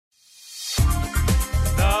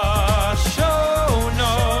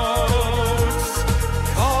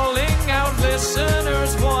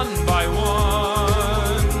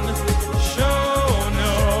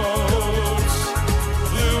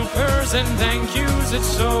Finding cues, it's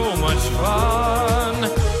so much fun.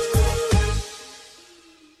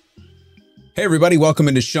 Hey everybody, welcome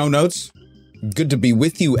into Show Notes. Good to be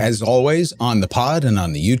with you as always on the pod and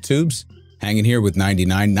on the YouTubes. Hanging here with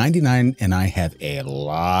 99. 99 and I have a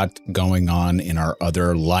lot going on in our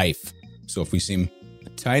other life. So if we seem a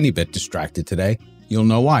tiny bit distracted today, you'll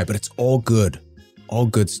know why. But it's all good. All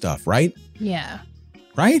good stuff, right? Yeah.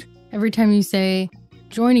 Right? Every time you say,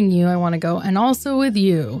 joining you, I want to go, and also with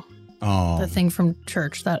you. Oh. The thing from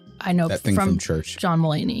church that I know That thing from church. John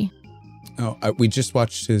Mulaney. Oh, we just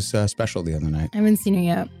watched his special the other night. I haven't seen it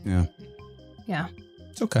yet. Yeah. Yeah.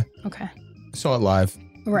 It's okay. Okay. I saw it live.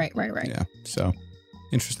 Right. Yeah. So,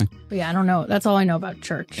 interesting. But yeah, I don't know. That's all I know about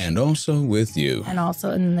church. And also with you. And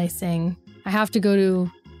then they sing, I have to go to,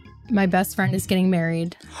 my best friend is getting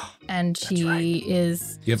married. And she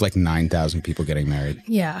is... You have like 9,000 people getting married.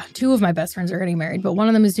 Yeah. 2 of my best friends are getting married. But one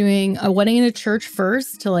of them is doing a wedding in a church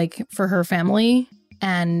first for her family.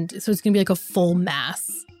 And so it's going to be like a full mass.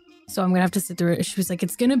 So I'm going to have to sit through it. She was like,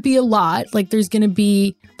 it's going to be a lot. Like there's going to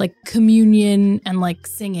be like communion and like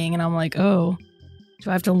singing. And I'm like, oh, do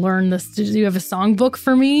I have to learn this? Do you have a songbook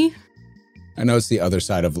for me? I know it's the other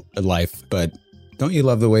side of life, but don't you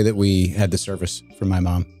love the way that we had the service for my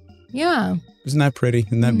mom? Yeah. Isn't that pretty?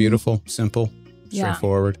 Isn't that beautiful? Simple, Yeah.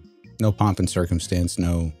 straightforward. No pomp and circumstance,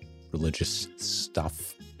 no religious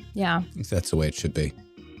stuff. Yeah. I think that's the way it should be.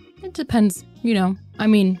 It depends, I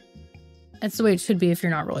mean, that's the way it should be if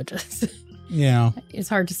you're not religious. Yeah. It's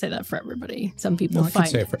hard to say that for everybody. Some people No, I can find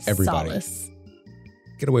say it for everybody. solace.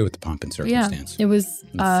 Get away with the pomp and circumstance. Yeah, it was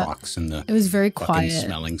And the fox and the it was very fucking quiet.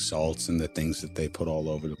 smelling salts and the things that they put all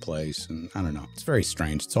over the place. And I don't know. It's very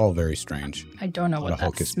strange. It's all very strange. I don't know What what a that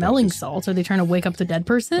hocus smelling pocus. salt. Are they trying to wake up the dead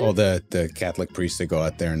person? All the Catholic priests that go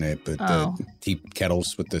out there and they put Oh. the tea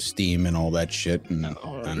kettles with the steam and all that shit. And I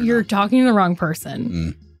don't You're know. talking to the wrong person.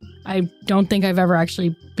 Mm. I don't think I've ever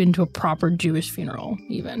actually been to a proper Jewish funeral,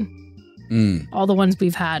 even. Mm. All the ones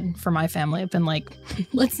we've had for my family have been like,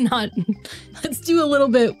 let's do a little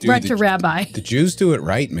bit Dude, retro rabbi. The Jews do it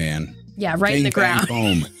right, man. Yeah, right in the Bing, bang,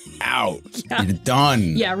 ground. boom. Out. Yeah. You're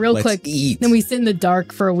done. Yeah, real Let's quick. Eat. Then we sit in the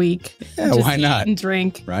dark for a week. Yeah, Just why eat not? and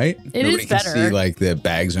drink. Right? It Nobody is can better. see like the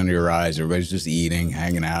bags under your eyes. Everybody's just eating,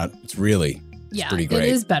 hanging out. It's Yeah, pretty great. it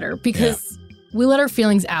is better because we let our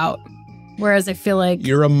feelings out. Whereas I feel like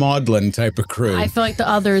You're a maudlin type of crew. I feel like the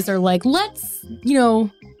others are like, let's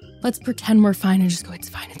pretend we're fine and just go, it's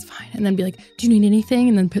fine. And then be like, do you need anything?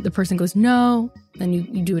 And then the person goes, no. Then you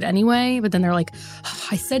do it anyway. But then they're like, oh,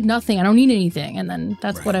 I said nothing. I don't need anything. And then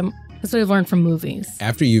that's what I've learned from movies.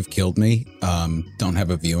 After you've killed me, don't have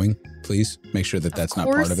a viewing, please. Make sure that that's not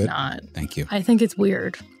part of it. Not. Thank you. I think it's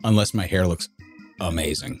weird. Unless my hair looks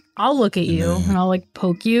amazing. I'll look at you and I'll like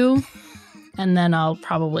poke you. And then I'll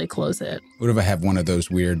probably close it. What if I have one of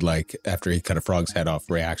those weird, like, after he cut a frog's head off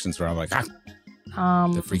reactions where I'm like,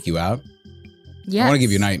 to freak you out? Yeah. I want to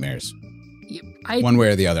give you nightmares. One way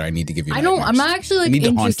or the other, I need to give you nightmares. I'm not actually I like need to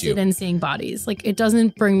haunt interested you. in seeing bodies. Like it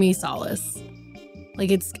doesn't bring me solace.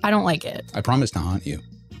 Like I don't like it. I promise to haunt you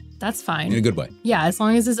That's fine. in a good way. Yeah, as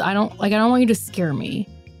long as I don't want you to scare me.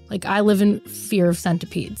 Like I live in fear of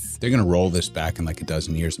centipedes. They're going to roll this back in like a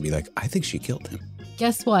dozen years and be like, I think she killed him.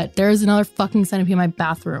 Guess what? There's another fucking centipede in my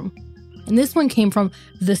bathroom. And this one came from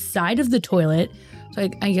the side of the toilet. So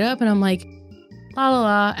I get up and I'm like, la la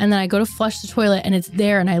la. And then I go to flush the toilet and it's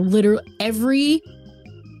there. And I literally, every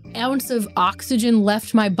ounce of oxygen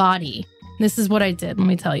left my body. This is what I did. Let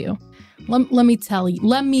me tell you. Let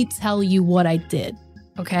me tell you what I did.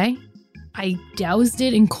 Okay? I doused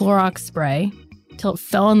it in Clorox spray till it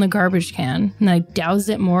fell in the garbage can. And then I doused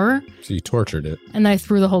it more. So you tortured it. And then I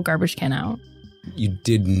threw the whole garbage can out. You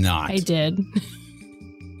did not. I did.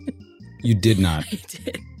 You did not. I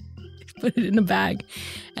did. I put it in a bag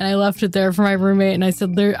and I left it there for my roommate and I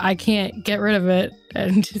said, I can't get rid of it.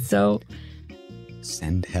 And so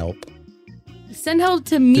Send help. send help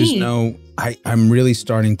to me. There's no, I'm really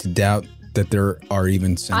starting to doubt that there are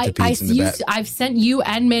even centipedes in the back. I've sent you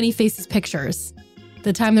and Manny Face's pictures.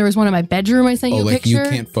 The time there was one in my bedroom, I sent you a like picture. you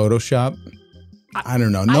can't Photoshop? I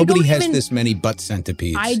don't know. Nobody don't has even- this many butt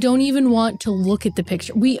centipedes. I don't even want to look at the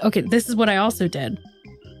picture. This is what I also did.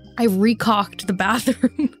 I recocked the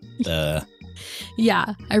bathroom.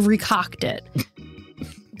 Yeah, I recocked it.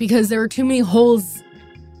 Because there were too many holes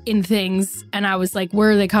in things and I was like,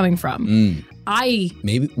 where are they coming from?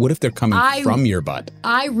 Maybe, what if they're coming from your butt?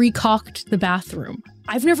 I recocked the bathroom.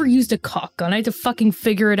 I've never used a caulk gun. I had to fucking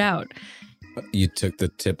figure it out. You took the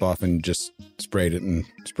tip off and just sprayed it and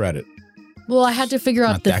spread it. Well, I had to figure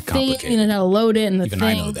out Not the that thing complicated. and how to load it and the Even thing.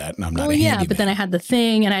 I know that, and I'm not Well, a yeah, handyman. but then I had the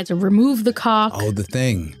thing and I had to remove the caulk. Oh, the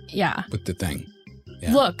thing. Yeah. With the thing.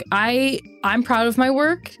 Yeah. Look, I'm proud of my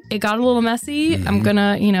work. It got a little messy. Mhm. I'm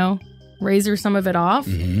gonna, razor some of it off.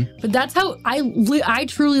 Mm-hmm. But that's how I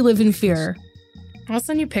truly live in fear. I'll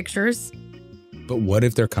send you pictures. But what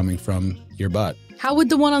if they're coming from your butt? How would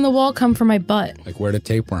the one on the wall come from my butt? Like, where do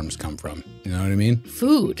tapeworms come from? You know what I mean?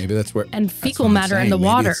 Food. Maybe that's where... And that's fecal what I'm matter in saying. the Maybe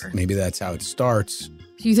water. Maybe that's how it starts.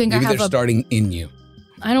 Do you think Maybe I have they're starting in you.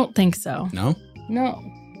 I don't think so. No? No,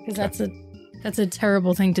 because that's a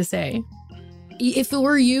terrible thing to say. If it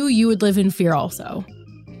were you, you would live in fear also.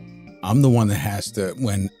 I'm the one that has to,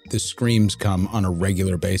 when the screams come on a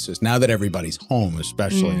regular basis, now that everybody's home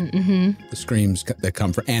especially, Mm-hmm. the screams that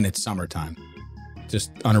come from, and it's summertime, just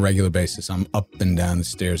on a regular basis, I'm up and down the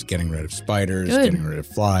stairs getting rid of spiders, Good. getting rid of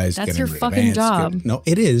flies. That's getting your rid of fucking ants, job. No,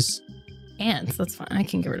 it is. Ants, that's fine. I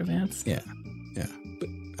can get rid of ants. Yeah. But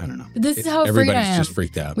I don't know. But this is how afraid I Everybody's am. just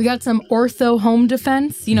freaked out. We got some ortho home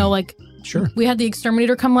defense. Like Sure. we had the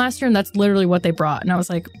exterminator come last year, and that's literally what they brought. And I was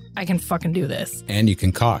like, I can fucking do this. And you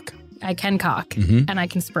can caulk. I can cock Mhm. and I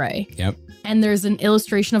can spray. Yep. And there's an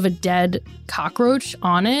illustration of a dead cockroach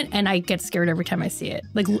on it, and I get scared every time I see it.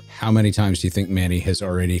 Like, How many times do you think Manny has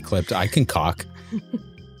already clipped? I can caulk.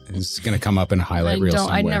 It's going to come up in a highlight reel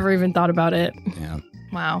somewhere. I never even thought about it. Yeah.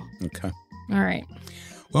 Wow. Okay. All right.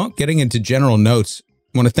 Well, getting into general notes,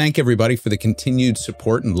 I want to thank everybody for the continued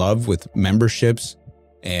support and love with memberships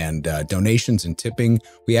and donations and tipping.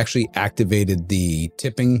 We actually activated the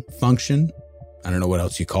tipping function. I don't know what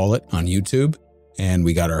else you call it on YouTube. And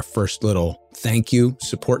we got our first little thank you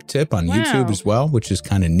support tip on Wow. YouTube as well, which is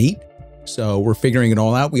kind of neat. So we're figuring it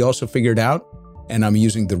all out. We also figured out, and I'm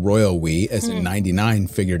using the royal we, as in 99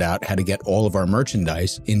 figured out how to get all of our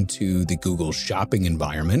merchandise into the Google shopping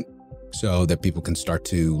environment so that people can start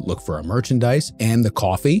to look for our merchandise and the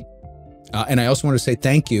coffee. And I also want to say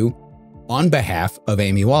thank you on behalf of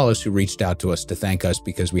Amy Wallace, who reached out to us to thank us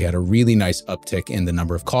because we had a really nice uptick in the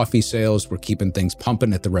number of coffee sales. We're keeping things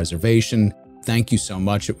pumping at the reservation. Thank you so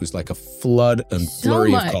much. It was like a flood and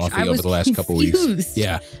flurry of coffee over the last couple weeks. Confused.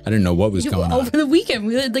 Yeah, I didn't know what was going on. Over the weekend,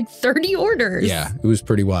 we had like 30 orders. Yeah, it was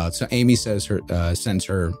pretty wild. So Amy says sends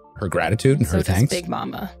her gratitude and So her does thanks. Big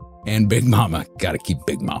Mama. And Big Mama, got to keep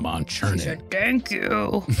Big Mama on She churning. said, thank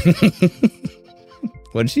you.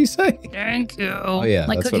 What did she say? Thank you. Oh yeah,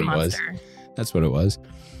 Like that's Cookie what it was. Monster. That's what it was.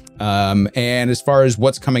 And as far as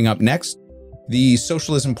what's coming up next, the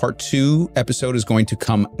Socialism Part 2 episode is going to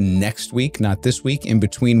come next week, not this week. In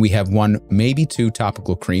between, we have one, maybe two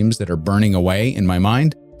topical creams that are burning away in my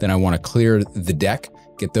mind. Then I want to clear the deck,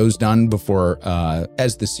 get those done before,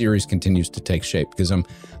 as the series continues to take shape, because I'm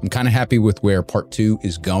kind of happy with where Part 2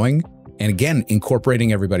 is going. And again,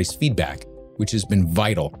 incorporating everybody's feedback, which has been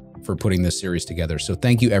vital for putting this series together. So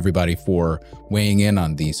thank you everybody for weighing in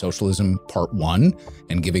on the Socialism Part 1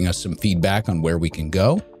 and giving us some feedback on where we can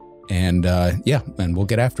go. And and we'll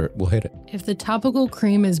get after it. We'll hit it. If the topical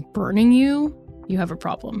cream is burning you, you have a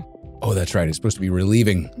problem. Oh, that's right. It's supposed to be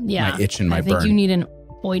relieving Yeah. my itch and my I think burn. you need an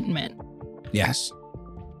ointment Yes.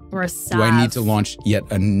 or a salve. Do I need to launch yet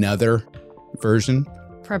another version?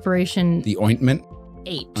 Preparation The ointment?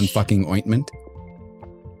 H. Unfucking ointment?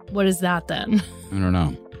 What is that then? I don't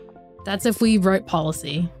know. That's if we write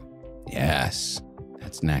policy. Yes.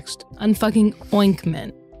 That's next. Unfucking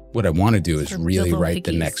ointment. What I want to do is For really little write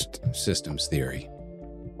the hickeys. next systems theory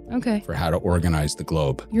Okay. for how to organize the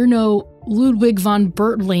globe. You're no Ludwig von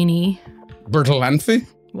Bertalanffy. Bertalanffy?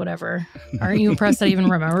 Whatever. Aren't you impressed that I even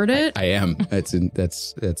remembered it? I am. That's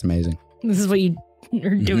amazing. This is what you are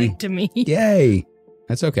Mm-hmm. doing to me. Yay.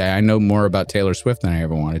 That's okay. I know more about Taylor Swift than I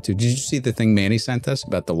ever wanted to. Did you see the thing Manny sent us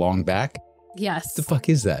about the long back? Yes. What the fuck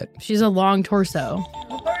is that? She's a long torso.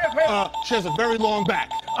 She has a very long back.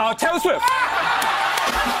 Taylor Swift.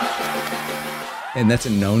 And that's a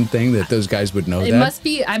known thing that those guys would know It that? must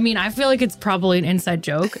be. I mean, I feel like it's probably an inside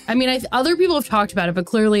joke. I mean, other people have talked about it, but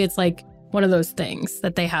clearly it's like one of those things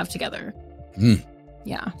that they have together.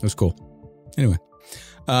 Yeah. That was cool. Anyway,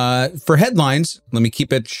 for headlines, let me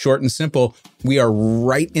keep it short and simple. We are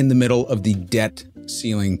right in the middle of the debt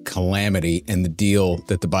ceiling calamity and the deal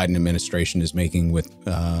that the Biden administration is making with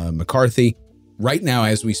McCarthy. Right now,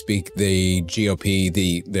 as we speak, the GOP,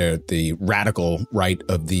 the radical right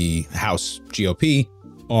of the House GOP,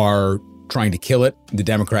 are trying to kill it. The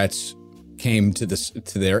Democrats came to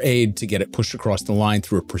their aid to get it pushed across the line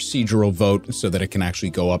through a procedural vote so that it can actually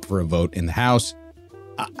go up for a vote in the House.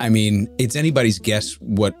 I mean, it's anybody's guess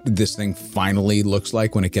what this thing finally looks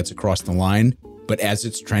like when it gets across the line. But as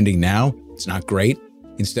it's trending now, it's not great.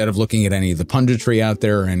 Instead of looking at any of the punditry out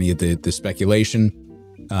there or any of the speculation,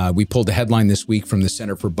 we pulled a headline this week from the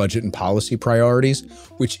Center for Budget and Policy Priorities,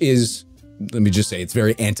 which is let me just say, it's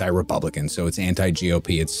very anti-Republican. So it's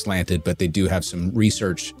anti-GOP. It's slanted, but they do have some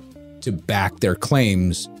research to back their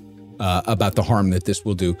claims about the harm that this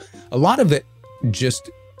will do. A lot of it just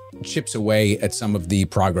chips away at some of the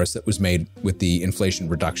progress that was made with the Inflation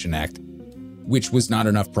Reduction Act, which was not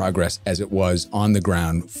enough progress as it was on the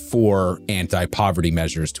ground for anti-poverty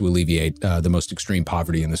measures to alleviate the most extreme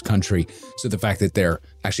poverty in this country. So the fact that they're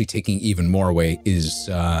actually taking even more away is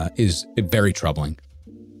very troubling.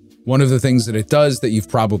 One of the things that it does that you've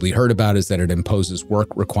probably heard about is that it imposes work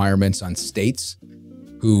requirements on states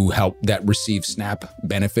that receive SNAP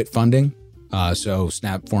benefit funding. So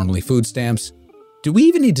SNAP, formerly food stamps. Do we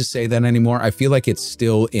even need to say that anymore? I feel like it's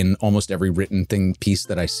still in almost every written piece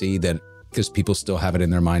that I see, that because people still have it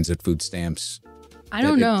in their minds that food stamps. I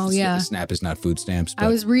don't know. Yeah. SNAP is not food stamps. But. I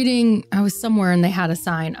was somewhere and they had a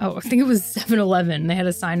sign. Oh, I think it was 7-Eleven. They had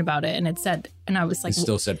a sign about it and it said, and I was like, it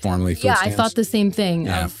still said formerly food stamps. Yeah, I thought the same thing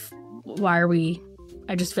of why are we,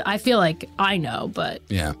 I feel like I know, but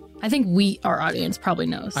yeah, I think our audience probably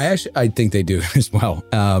knows. I think they do as well.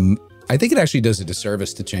 I think it actually does a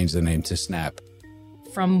disservice to change the name to SNAP.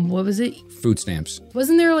 From, what was it? Food stamps.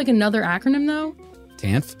 Wasn't there like another acronym though?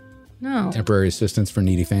 TANF? No. Temporary Assistance for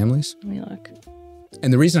Needy Families. Let me look.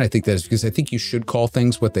 And the reason I think that is because I think you should call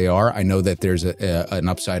things what they are. I know that there's an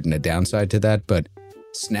upside and a downside to that, but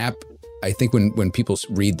SNAP, I think when people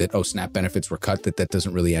read that, oh, SNAP benefits were cut, that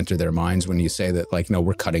doesn't really enter their minds when you say that, like, no,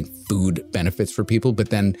 we're cutting food benefits for people. But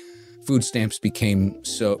then food stamps became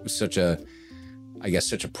such a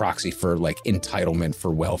proxy for like entitlement for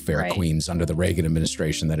welfare queens under the Reagan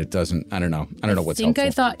administration that it doesn't, I don't know what's helpful. I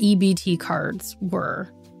thought EBT cards were.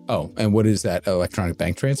 Oh, and what is that? Electronic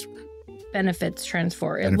bank transfer? Benefits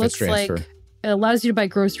transfer. It Benefits looks transfer. like it allows you to buy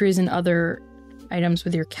groceries and other items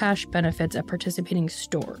with your cash benefits at participating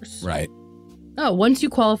stores. Right. Oh, once you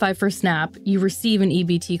qualify for SNAP, you receive an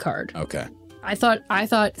EBT card. Okay. I thought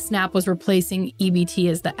SNAP was replacing EBT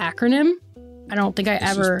as the acronym. I don't think I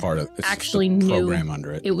ever actually knew program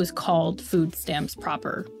under it. It was called food stamps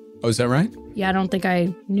proper. Oh, is that right? Yeah, I don't think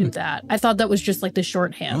I knew that. I thought that was just like the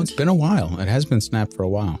shorthand. Oh, it's been a while. It has been SNAP for a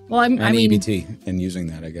while. Well, I mean, EBT and using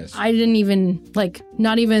that, I guess. I didn't even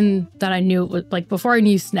not even that I knew it was like before I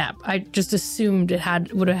knew SNAP. I just assumed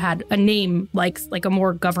it would have had a name like a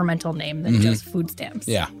more governmental name than just food stamps.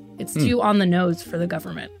 Yeah, it's too on the nose for the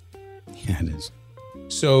government. Yeah, it is.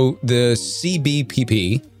 So the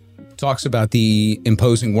CBPP talks about the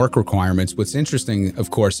imposing work requirements. What's interesting,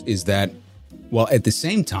 of course, is that while at the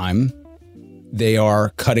same time, they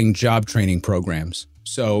are cutting job training programs.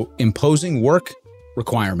 So imposing work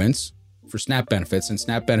requirements for SNAP benefits, and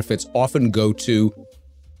SNAP benefits often go to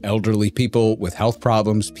elderly people with health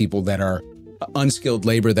problems, people that are unskilled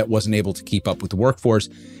labor that wasn't able to keep up with the workforce.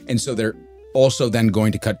 And so they're also then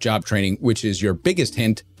going to cut job training, which is your biggest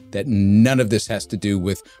hint that none of this has to do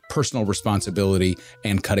with personal responsibility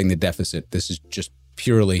and cutting the deficit. This is just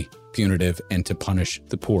purely punitive and to punish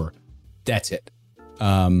the poor. That's it.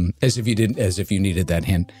 As if you needed that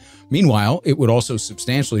hint. Meanwhile, it would also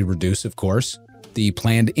substantially reduce, of course, the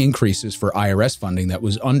planned increases for IRS funding that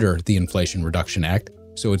was under the Inflation Reduction Act.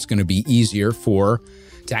 So it's going to be easier for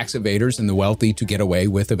tax evaders and the wealthy to get away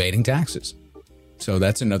with evading taxes. So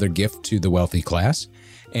that's another gift to the wealthy class.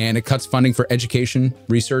 And it cuts funding for education,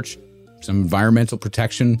 research, some environmental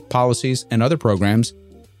protection policies, and other programs.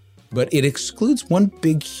 But it excludes one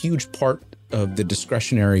big, huge part of the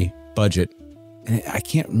discretionary budget. And I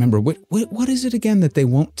can't remember. What is it again that they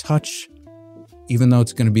won't touch, even though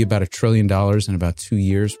it's going to be about $1 trillion in about 2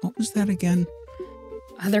 years? What was that again?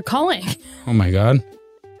 They're calling. Oh, my God.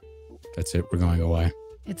 That's it. We're going away.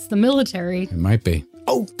 It's the military. It might be.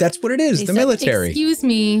 Oh, that's what it is. The military. Excuse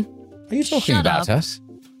me. Are you talking about us?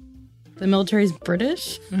 The military's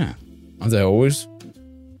British? Yeah. Aren't they always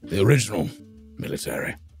the original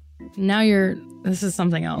military? Now this is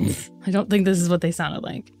something else. I don't think this is what they sounded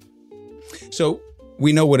like. So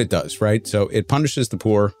we know what it does, right? So it punishes the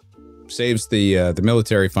poor, saves the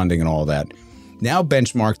military funding and all that. Now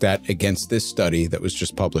benchmark that against this study that was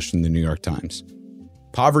just published in the New York Times.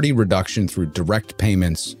 Poverty reduction through direct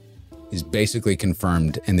payments is basically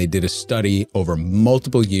confirmed, and they did a study over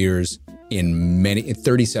multiple years in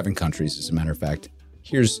 37 countries, as a matter of fact.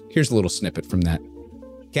 Here's a little snippet from that.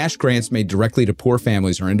 Cash grants made directly to poor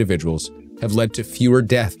families or individuals have led to fewer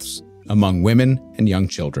deaths among women and young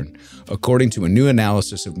children, according to a new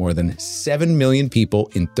analysis of more than 7 million people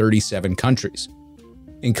in 37 countries.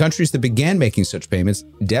 In countries that began making such payments,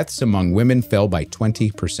 deaths among women fell by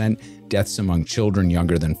 20%, deaths among children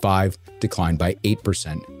younger than 5 declined by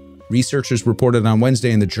 8%. Researchers reported on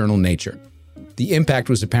Wednesday in the journal Nature. The impact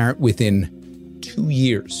was apparent within 2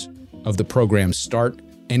 years of the program's start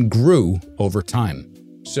and grew over time.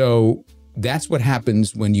 So that's what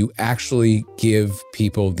happens when you actually give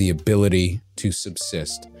people the ability to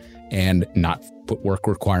subsist and not put work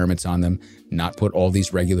requirements on them, not put all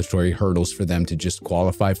these regulatory hurdles for them to just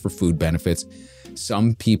qualify for food benefits.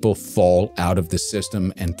 Some people fall out of the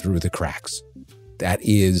system and through the cracks. That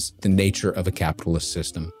is the nature of a capitalist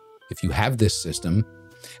system. If you have this system,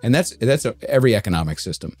 and that's every economic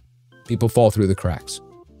system, people fall through the cracks.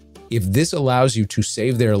 If this allows you to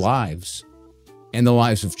save their lives and the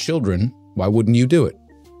lives of children, why wouldn't you do it?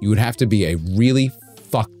 You would have to be a really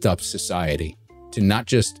fucked up society to not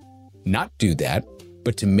just not do that,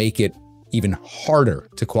 but to make it even harder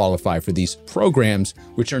to qualify for these programs,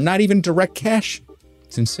 which are not even direct cash.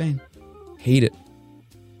 It's insane. Hate it.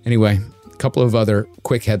 Anyway, a couple of other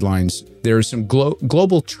quick headlines. There is some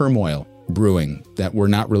global turmoil brewing that we're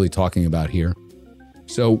not really talking about here.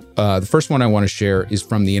 So the first one I want to share is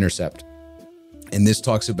from The Intercept. And this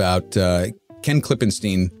talks about Ken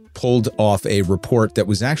Klippenstein pulled off a report that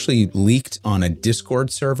was actually leaked on a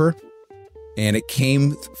Discord server. And it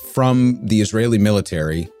came from the Israeli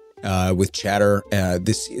military with chatter.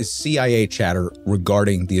 This is CIA chatter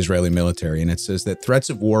regarding the Israeli military. And it says that threats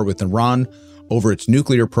of war with Iran over its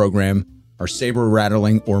nuclear program are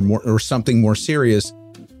saber-rattling or something more serious.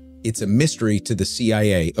 It's a mystery to the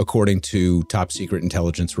CIA, according to top secret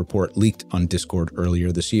intelligence report leaked on Discord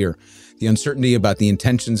earlier this year. The uncertainty about the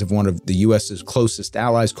intentions of one of the U.S.'s closest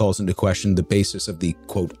allies calls into question the basis of the,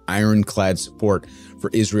 quote, ironclad support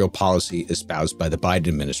for Israel policy espoused by the Biden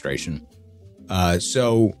administration.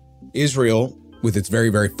 So Israel, with its very,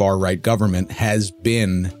 very far-right government, has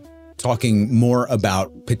been talking more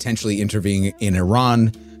about potentially intervening in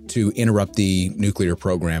Iran to interrupt the nuclear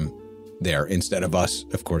program there instead of us.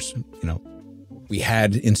 Of course, we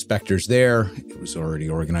had inspectors there. It was already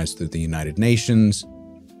organized through the United Nations.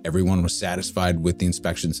 Everyone was satisfied with the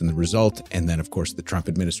inspections and the result. And then, of course, the Trump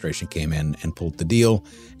administration came in and pulled the deal.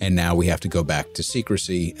 And now we have to go back to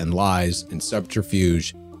secrecy and lies and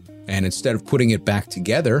subterfuge. And instead of putting it back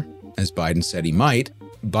together, as Biden said he might,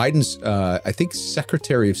 Biden's, I think,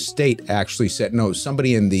 Secretary of State actually said, no,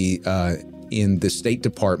 somebody in the State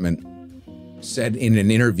Department said in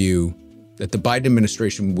an interview that the Biden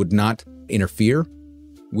administration would not interfere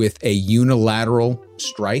with a unilateral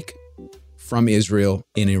strike from Israel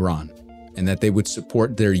in Iran, and that they would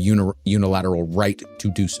support their unilateral right to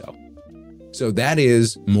do so. So that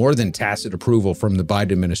is more than tacit approval from the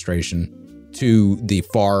Biden administration to the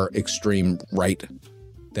far extreme right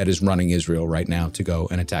that is running Israel right now to go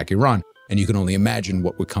and attack Iran. And you can only imagine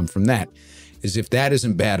what would come from that. Is if that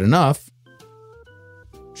isn't bad enough,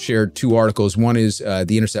 shared two articles. One is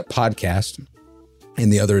the Intercept podcast,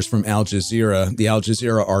 and the other is from Al Jazeera. The Al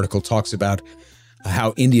Jazeera article talks about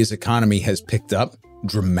how India's economy has picked up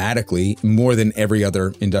dramatically, more than every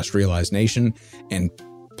other industrialized nation, and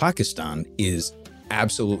Pakistan is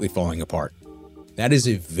absolutely falling apart. That is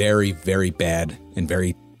a very, very bad and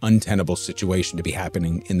very untenable situation to be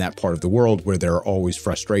happening in that part of the world, where there are always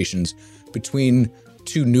frustrations between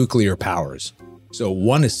two nuclear powers. So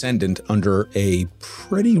one ascendant under a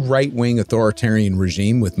pretty right-wing authoritarian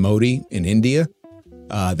regime with Modi in India,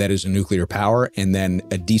 that is a nuclear power, and then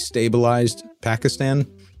a destabilized Pakistan,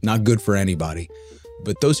 not good for anybody.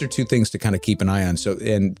 But those are two things to kind of keep an eye on. So,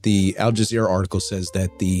 and the Al Jazeera article says that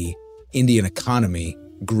the Indian economy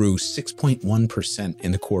grew 6.1%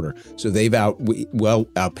 in the quarter. So they've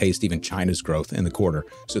outpaced even China's growth in the quarter.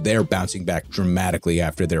 So they're bouncing back dramatically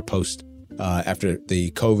after their after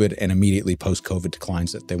the COVID and immediately post-COVID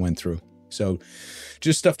declines that they went through. So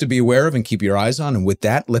just stuff to be aware of and keep your eyes on. And with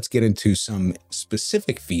that, let's get into some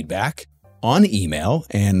specific feedback on email.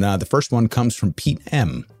 And the first one comes from Pete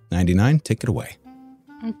M. 99. Take it away.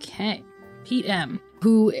 Okay. Pete M.,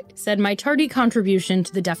 who said, my tardy contribution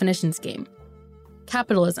to the definitions game.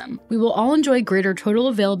 Capitalism. We will all enjoy greater total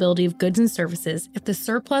availability of goods and services if the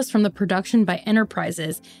surplus from the production by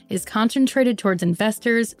enterprises is concentrated towards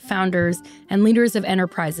investors, founders, and leaders of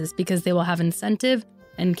enterprises, because they will have incentive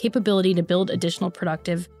and capability to build additional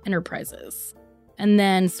productive enterprises. And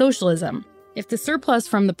then socialism. If the surplus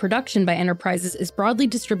from the production by enterprises is broadly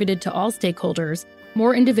distributed to all stakeholders,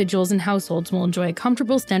 more individuals and households will enjoy a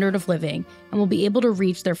comfortable standard of living and will be able to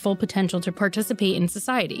reach their full potential to participate in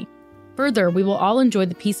society. Further, we will all enjoy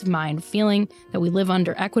the peace of mind feeling that we live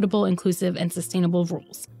under equitable, inclusive, and sustainable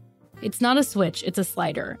rules. It's not a switch, it's a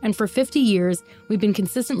slider, and for 50 years, we've been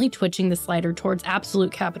consistently twitching the slider towards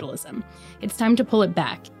absolute capitalism. It's time to pull it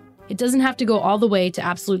back. It doesn't have to go all the way to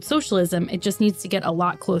absolute socialism, it just needs to get a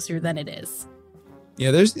lot closer than it is.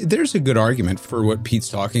 Yeah, there's a good argument for what Pete's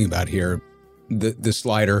talking about here. The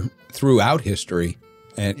slider throughout history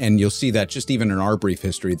And you'll see that just even in our brief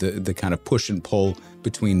history, the kind of push and pull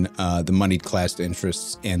between the moneyed class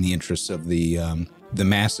interests and the interests of the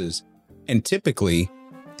masses. And typically,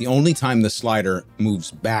 the only time the slider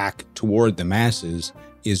moves back toward the masses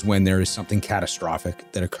is when there is something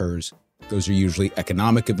catastrophic that occurs. Those are usually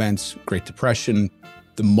economic events, Great Depression,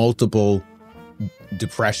 the multiple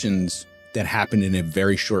depressions that happened in a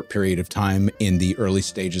very short period of time in the early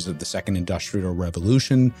stages of the Second Industrial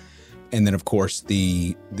Revolution. And then, of course,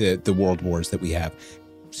 the world wars that we have.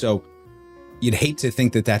 So you'd hate to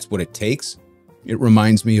think that that's what it takes. It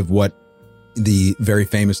reminds me of what the very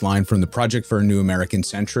famous line from the Project for a New American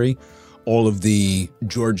Century, all of the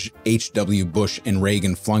George H.W. Bush and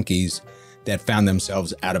Reagan flunkies that found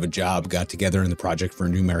themselves out of a job got together in the Project for a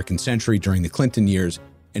New American Century during the Clinton years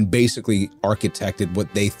and basically architected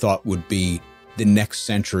what they thought would be the next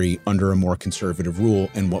century under a more conservative rule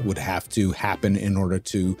and what would have to happen in order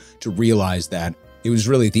to realize that. It was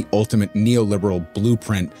really the ultimate neoliberal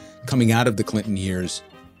blueprint coming out of the Clinton years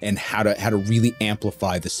and how to really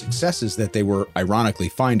amplify the successes that they were ironically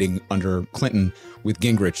finding under Clinton with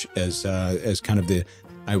Gingrich as kind of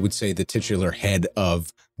I would say the titular head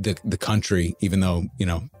of the country, even though,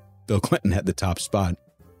 Bill Clinton had the top spot.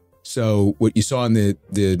 So what you saw in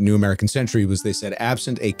the New American Century was they said,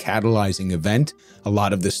 absent a catalyzing event, a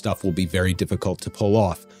lot of this stuff will be very difficult to pull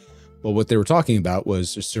off. Well, what they were talking about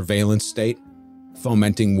was a surveillance state,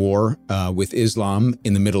 fomenting war with Islam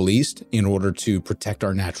in the Middle East in order to protect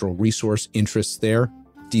our natural resource interests there,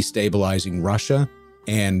 destabilizing Russia,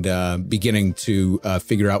 and beginning to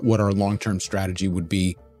figure out what our long-term strategy would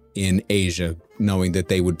be in Asia, knowing that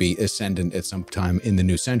they would be ascendant at some time in the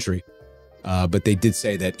new century. But they did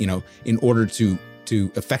say that, in order to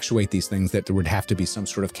effectuate these things, that there would have to be some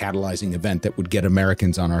sort of catalyzing event that would get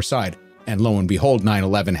Americans on our side. And lo and behold,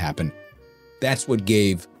 9/11 happened. That's what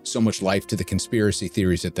gave so much life to the conspiracy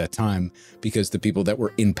theories at that time, because the people that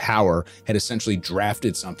were in power had essentially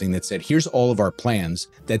drafted something that said, here's all of our plans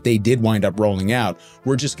that they did wind up rolling out.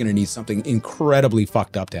 We're just going to need something incredibly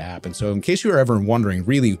fucked up to happen. So in case you were ever wondering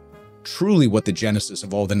really, truly what the genesis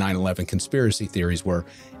of all the 9/11 conspiracy theories were,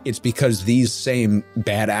 it's because these same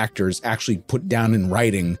bad actors actually put down in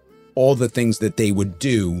writing all the things that they would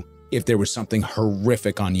do if there was something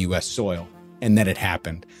horrific on U.S. soil. And then it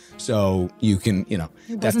happened. So you can,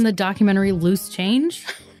 Wasn't the documentary Loose Change?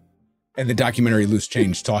 And the documentary Loose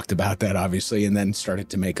Change talked about that, obviously, and then started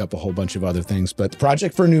to make up a whole bunch of other things. But the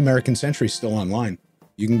Project for a New American Century is still online.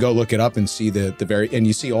 You can go look it up and see and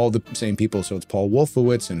you see all the same people. So it's Paul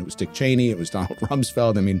Wolfowitz, and it was Dick Cheney, it was Donald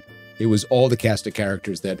Rumsfeld. I mean, it was all the cast of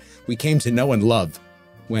characters that we came to know and love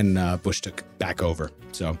when Bush took back over.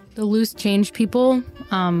 So the Loose Change people,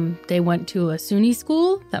 they went to a SUNY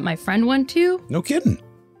school that my friend went to. No kidding.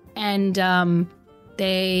 And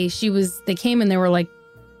they came and they were like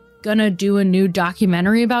gonna do a new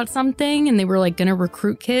documentary about something, and they were like gonna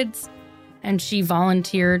recruit kids, and she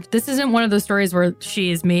volunteered. This isn't one of those stories where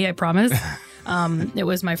she is me, I promise. It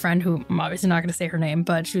was my friend, who I'm obviously not gonna say her name,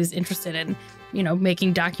 but she was interested in,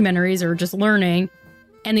 making documentaries or just learning.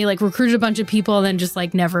 And they like recruited a bunch of people and then just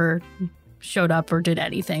like never showed up or did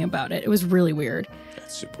anything about it. It was really weird.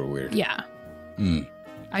 That's super weird. Yeah.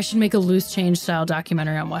 I should make a Loose Change style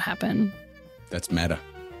documentary on what happened. That's meta.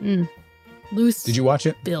 Loose. Did you watch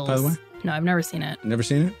it, bills. by the way? No, I've never seen it. Never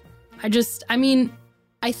seen it?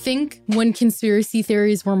 I think when conspiracy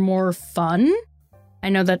theories were more fun, I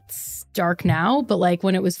know that's dark now, but like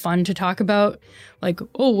when it was fun to talk about, like,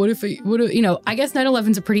 oh, what if I guess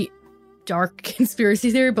 9/11's a pretty dark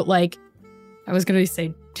conspiracy theory, but like, I was going to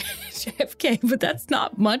say JFK, but that's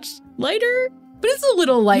not much lighter, but it's a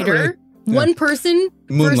little lighter. Really. Yeah. One person.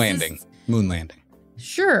 Moon landing.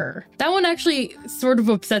 Sure. That one actually sort of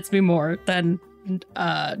upsets me more than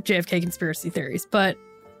JFK conspiracy theories, but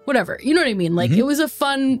whatever. You know what I mean? Like, It was a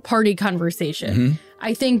fun party conversation.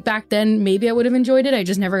 I think back then maybe I would have enjoyed it. I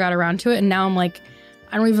just never got around to it. And now I'm like,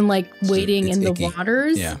 I don't even like wading in the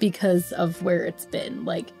waters because of where it's been.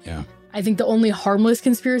 Like, I think the only harmless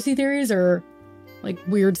conspiracy theories are like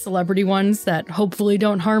weird celebrity ones that hopefully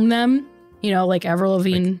don't harm them. Like Avril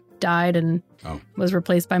Lavigne died and was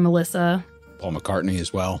replaced by Melissa. Paul McCartney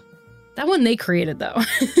as well. That one they created, though.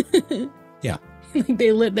 Yeah. Like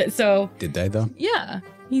they lit that. So did they, though? Yeah.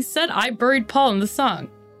 He said, I buried Paul in the song.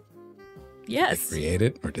 Yes. Did they create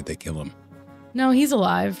it, or did they kill him? No, he's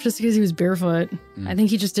alive just because he was barefoot. I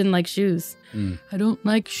think he just didn't like shoes. I don't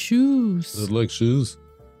like shoes. Does it like shoes?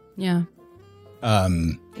 Yeah.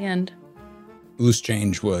 And Loose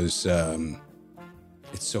Change was,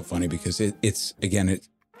 it's so funny because it's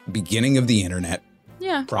beginning of the internet.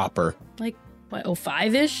 Yeah. Proper. Like, what,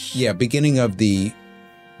 05-ish? Yeah, beginning of the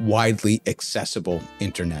widely accessible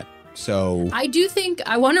internet. So I do think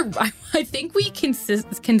I think we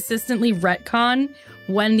consistently retcon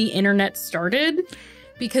when the internet started,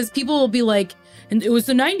 because people will be like, and it was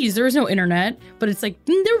the 90s, there was no internet, but it's like,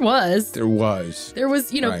 there was,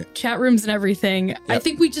 you know, right. Chat rooms and everything. Yep. I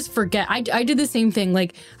think we just forget. I did the same thing.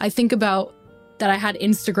 Like, I think about that I had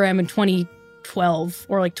Instagram in 2012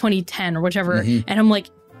 or like 2010 or whichever. And I'm like,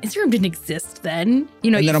 Instagram didn't exist then. You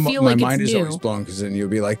know, and then you feel like my mind it's is new. always blown, because then you'll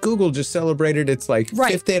be like, Google just celebrated its like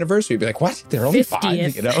 5th anniversary. You'd be like, what? They're only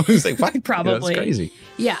 5? You know, it's like, what? Probably. You know, it's crazy.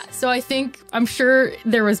 Yeah. So I'm sure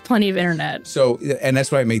there was plenty of internet. So, and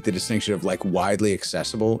that's why I make the distinction of like widely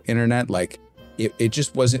accessible internet. Like it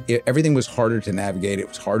just wasn't, everything was harder to navigate. It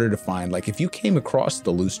was harder to find. Like if you came across the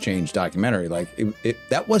Loose Change documentary, like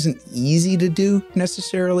that wasn't easy to do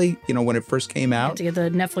necessarily, you know, when it first came out. You had to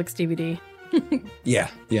get the Netflix DVD. Yeah.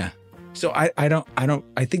 So I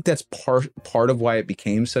think that's part of why it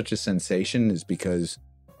became such a sensation, is because,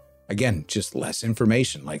 again, just less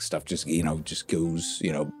information, like stuff just goes,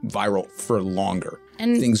 viral for longer.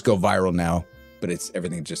 And things go viral now, but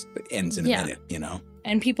everything just ends in a minute, you know?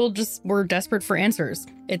 And people just were desperate for answers.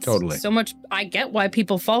 It's totally so much. I get why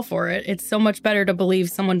people fall for it. It's so much better to believe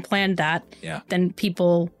someone planned that than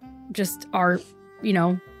people just are,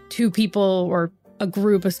 two people or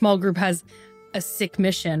a small group has a sick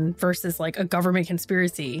mission versus like a government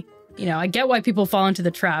conspiracy. I get why people fall into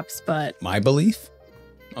the traps, but my belief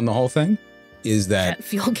on the whole thing is that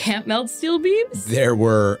fuel can't melt steel beams. There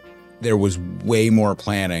was way more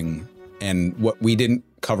planning, and what we didn't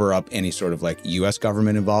cover up any sort of like U.S.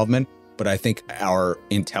 government involvement, but I think our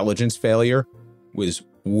intelligence failure was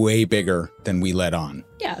way bigger than we let on.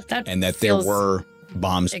 Yeah, and that there were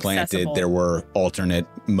bombs planted, there were alternate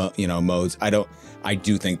modes. I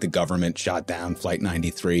do think the government shot down Flight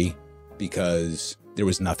 93 because there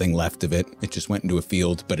was nothing left of it. It just went into a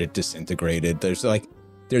field, but it disintegrated. There's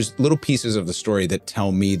little pieces of the story that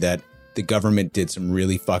tell me that the government did some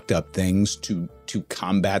really fucked up things to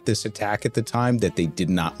combat this attack at the time that they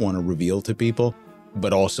did not want to reveal to people,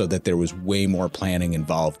 but also that there was way more planning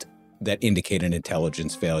involved that indicate an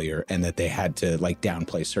intelligence failure, and that they had to like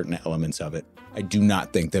downplay certain elements of it. I do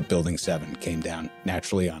not think that Building 7 came down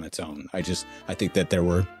naturally on its own. I think that there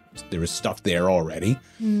was stuff there already,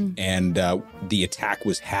 and the attack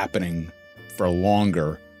was happening for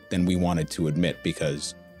longer than we wanted to admit,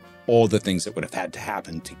 because all the things that would have had to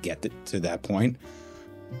happen to get to that point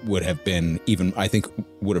would have been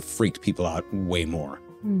would have freaked people out way more.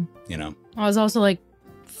 I was also like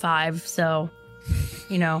 5, so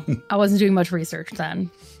I wasn't doing much research then.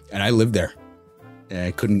 And I lived there. And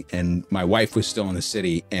I couldn't, and my wife was still in the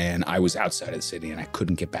city, and I was outside of the city, and I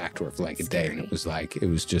couldn't get back to her for like a day. And it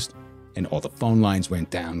was just, and all the phone lines went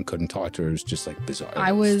down, couldn't talk to her. It was just like bizarre.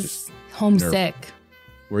 I was homesick.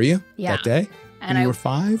 Were you? Yeah. That day? And you were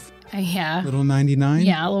 5? Yeah. Little 99?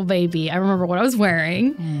 Yeah, little baby. I remember what I was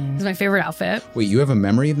wearing. It was my favorite outfit. Wait, you have a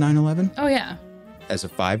memory of 9/11? Oh, yeah. As a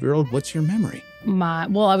 5-year-old, what's your memory? I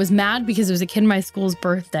was mad because it was a kid in my school's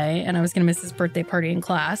birthday, and I was going to miss his birthday party in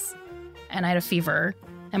class. And I had a fever,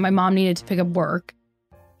 and my mom needed to pick up work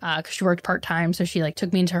because she worked part-time. So she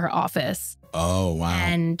took me into her office. Oh, wow.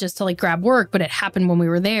 And just to grab work, but it happened when we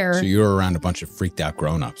were there. So you were around a bunch of freaked out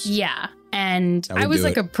grown-ups. Yeah. And I was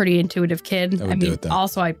a pretty intuitive kid.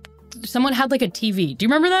 Also someone had a TV. Do you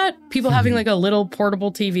remember that? People having a little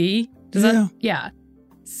portable TV? Yeah.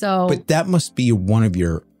 So. But that must be one of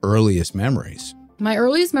your earliest memories. My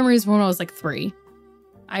earliest memories were when I was 3.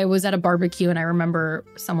 I was at a barbecue and I remember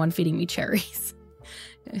someone feeding me cherries.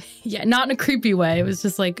 Yeah, not in a creepy way. It was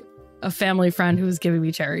just a family friend who was giving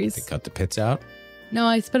me cherries. They cut the pits out? No,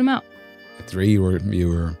 I spit them out. At 3, you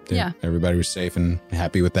were yeah. Everybody was safe and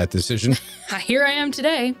happy with that decision. Here I am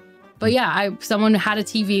today. But yeah, someone had a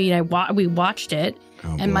TV and we watched it.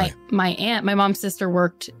 Oh, and boy. my aunt, my mom's sister,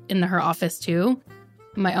 worked in her office too.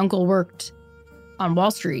 My uncle worked on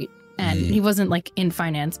Wall Street, and he wasn't in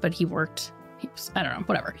finance, but he worked. I don't know,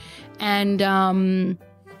 whatever. And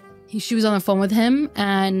she was on the phone with him,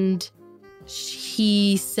 and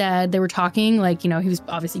he said they were talking, he was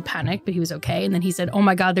obviously panicked, but he was okay. And then he said, "Oh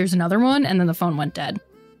my God, there's another one." And then the phone went dead.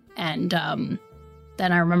 And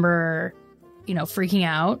then I remember, freaking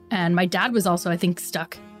out. And my dad was also, I think,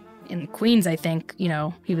 stuck in Queens. I think,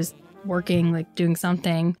 he was working, doing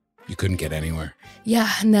something. You couldn't get anywhere. Yeah.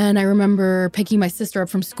 And then I remember picking my sister up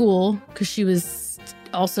from school because she was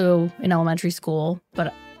also in elementary school.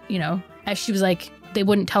 But, as she was they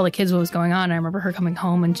wouldn't tell the kids what was going on. I remember her coming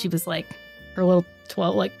home and she was her little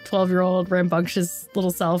 12-year-old rambunctious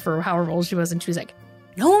little self, or however old she was. And she was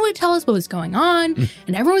no one would tell us what was going on,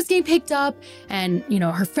 and everyone was getting picked up, and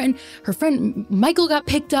her friend Michael got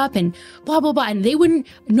picked up, and blah blah blah, and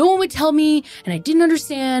no one would tell me, and I didn't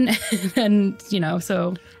understand, and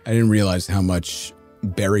so I didn't realize how much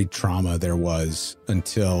buried trauma there was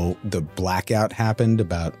until the blackout happened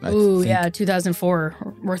about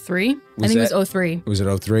 2004 or 3. I think it was 03. Was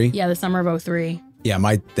it 03? Yeah, the summer of 03. Yeah,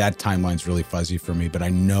 that timeline's really fuzzy for me, but I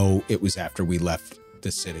know it was after we left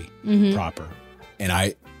the city proper. And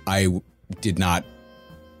I did not,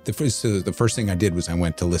 the first thing I did was I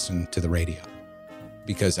went to listen to the radio,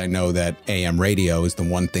 because I know that AM radio is the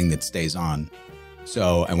one thing that stays on.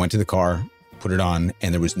 So I went to the car, put it on,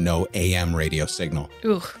 and there was no AM radio signal.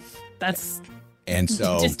 Ooh, that's and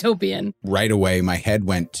so dystopian. Right away, my head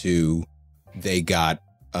went to, they got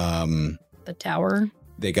the tower.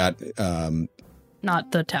 They got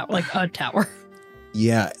not the tower, like a tower.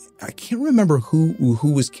 Yeah, I can't remember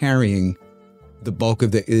who was carrying the bulk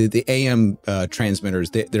of the AM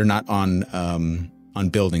transmitters. They're not on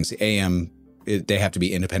buildings. The AM, they have to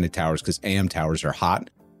be independent towers, because AM towers are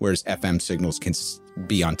hot, whereas FM signals can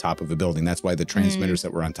be on top of a building. That's why the transmitters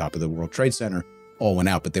that were on top of the World Trade Center all went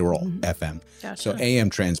out, but they were all FM. Gotcha. So AM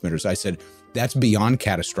transmitters, I said, that's beyond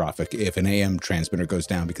catastrophic if an AM transmitter goes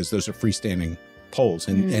down, because those are freestanding poles,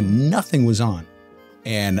 and nothing was on.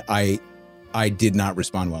 And I did not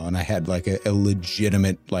respond well, and I had like a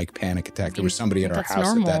legitimate like panic attack. There was somebody at our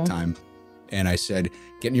house at that time, and I said,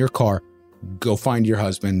 get in your car, go find your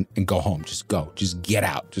husband, and go home. Just go. Just get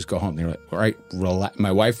out. Just go home. They were like, all right, relax.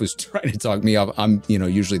 My wife was trying to talk me off. I'm,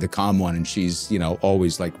 usually the calm one, and she's,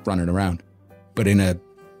 always like running around. But in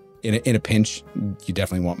a pinch, you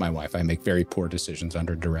definitely want my wife. I make very poor decisions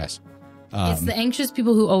under duress. It's the anxious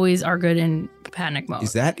people who always are good in panic mode.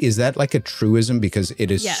 Is that like a truism? Because it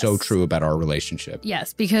is so true about our relationship.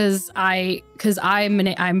 Yes, because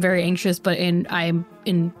I'm very anxious, but you're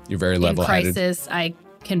very level-headed. Crisis, I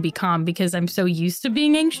can be calm because I'm so used to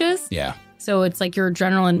being anxious. Yeah. So it's like my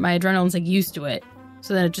adrenaline's like used to it.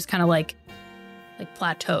 So then it just kind of like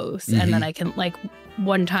plateaus, and then I can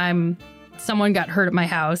one time someone got hurt at my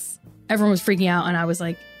house. Everyone was freaking out, and I was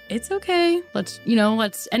like, it's okay. Let's,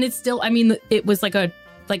 and it's still, it was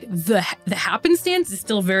the happenstance is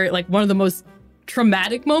still very, one of the most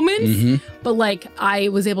traumatic moments. But I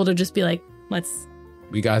was able to just be like,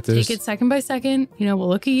 we got this. Take it second by second. We'll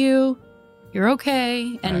look at you. You're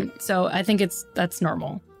okay. And so I think that's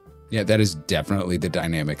normal. Yeah, that is definitely the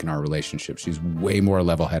dynamic in our relationship. She's way more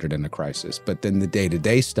level-headed in a crisis. But then the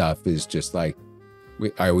day-to-day stuff is just like,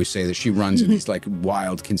 I always say that she runs in these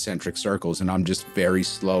wild concentric circles, and I'm just very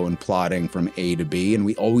slow and plodding from A to B, and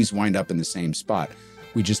we always wind up in the same spot.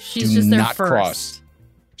 We just do not cross.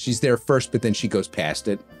 She's there first, but then she goes past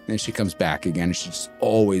it, and she comes back again, and she's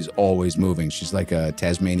always moving. She's like a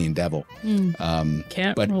Tasmanian devil.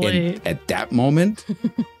 Can't relate. At that moment,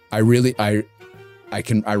 I remember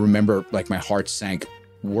my heart sank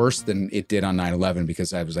worse than it did on 9/11,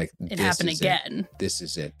 because I was like, it happened again. This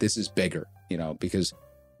is it. This is bigger, because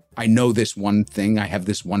I know this one thing. I have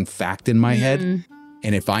this one fact in my head.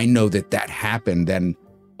 And if I know that happened, then,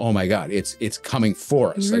 oh my God, it's coming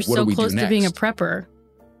for us. You were what so do we close do next? To being a prepper.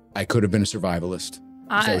 I could have been a survivalist. Is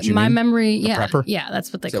that what you my mean? memory, a prepper? Yeah,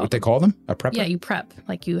 that's what they call them. Is that what them. they call them? A prepper? Yeah, you prep.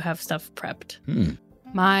 You have stuff prepped.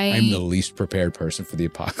 I'm the least prepared person for the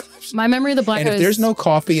apocalypse. My memory of the blackout. And if there's no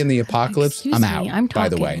coffee in the apocalypse, I'm out. I'm talking. By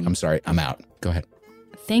the way, I'm sorry. I'm out. Go ahead.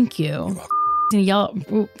 Thank you. Yell.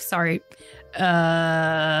 Oops, sorry.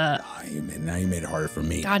 Now you made it harder for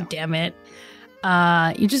me. God damn it.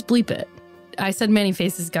 You just bleep it. I said Manny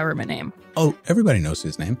Face's government name. Oh, everybody knows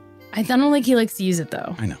his name. I don't think he likes to use it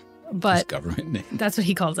though. I know. But his government name. That's what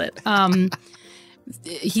he calls it.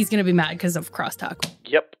 He's going to be mad because of crosstalk.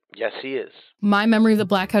 Yep. Yes, he is. My memory of the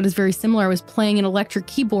blackout is very similar. I was playing an electric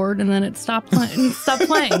keyboard and then it stopped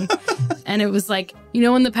playing. And it was like,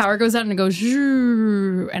 when the power goes out and it goes,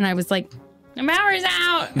 and I was like, the power's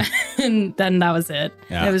out. And then that was it.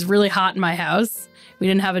 Yeah. And it was really hot in my house. We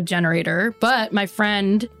didn't have a generator, but my best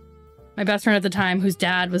friend at the time, whose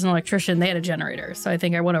dad was an electrician, they had a generator. So I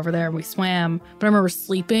think I went over there and we swam. But I remember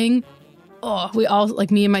sleeping. Oh, we all,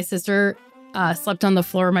 me and my sister, slept on the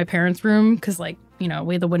floor of my parents' room because,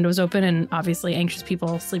 we had the windows open, and obviously anxious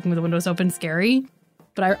people sleeping with the windows open, scary.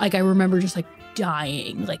 But I remember just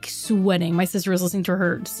dying, sweating. My sister was listening to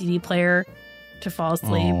her CD player to fall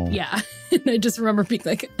asleep. Oh. Yeah. And I just remember being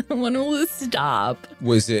like, I want to stop.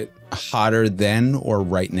 Was it hotter then or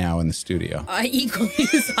right now in the studio? Equally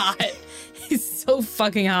as hot. It's so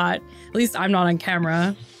fucking hot. At least I'm not on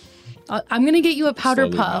camera. I'm going to get you a powder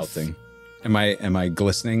Slowly puff. Melting. Am I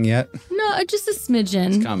glistening yet? No, just a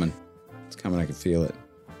smidgen. It's coming. I can feel it.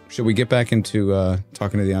 Should we get back into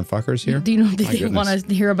talking to the unfuckers here? Do you know, do they want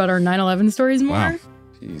to hear about our 9/11 stories more? Wow.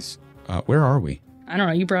 Jeez. Where are we? I don't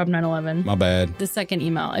know. You brought up 9/11. My bad. The second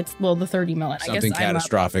email. The third email. Something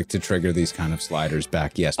catastrophic to trigger these kind of sliders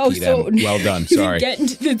back. Yes, oh, Pete so M. Well done. Sorry. Get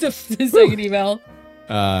into the second email.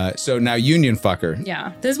 So now union fucker.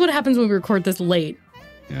 Yeah. This is what happens when we record this late.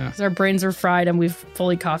 Yeah. Because our brains are fried and we've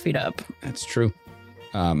fully coffeed up. That's true.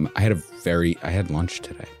 I had lunch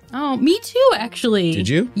today. Oh, me too, actually. Did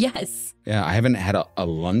you? Yes. Yeah, I haven't had a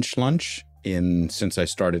lunch since I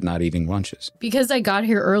started not eating lunches. Because I got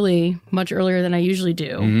here early, much earlier than I usually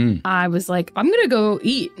do. Mm-hmm. I was like, I'm going to go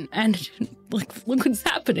eat. And look what's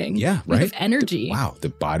happening. Yeah, we right? have energy. Wow, the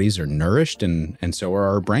bodies are nourished and so are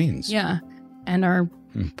our brains. Yeah. And our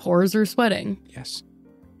pores are sweating. Yes.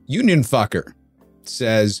 Union fucker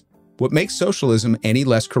says, what makes socialism any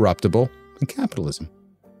less corruptible than capitalism?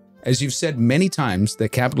 As you've said many times, that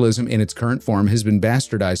capitalism in its current form has been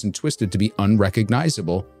bastardized and twisted to be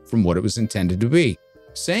unrecognizable from what it was intended to be.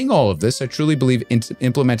 Saying all of this, I truly believe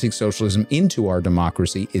implementing socialism into our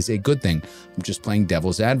democracy is a good thing. I'm just playing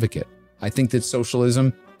devil's advocate. I think that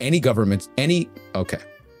socialism, okay.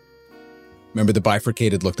 Remember the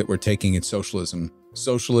bifurcated look that we're taking at socialism.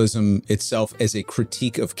 Socialism itself as a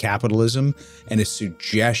critique of capitalism and a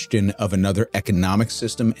suggestion of another economic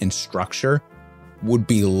system and structure would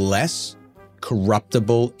be less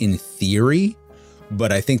corruptible in theory,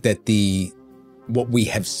 but I think that what we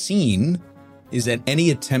have seen is that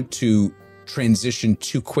any attempt to transition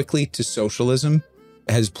too quickly to socialism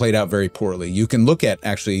has played out very poorly. You can look at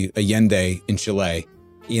actually Allende in Chile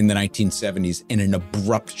in the 1970s in an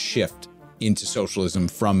abrupt shift into socialism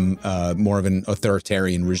from more of an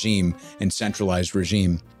authoritarian regime and centralized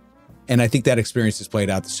regime. And I think that experience has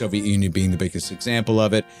played out, the Soviet Union being the biggest example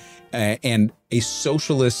of it. And a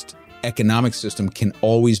socialist economic system can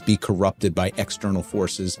always be corrupted by external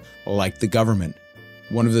forces like the government.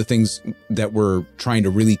 One of the things that we're trying to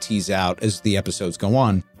really tease out as the episodes go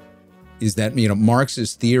on is that,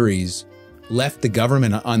 Marx's theories left the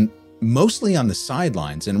government mostly on the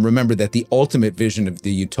sidelines. And remember that the ultimate vision of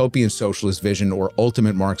the utopian socialist vision or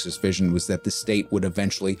ultimate Marxist vision was that the state would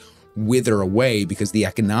eventually wither away because the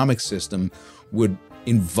economic system would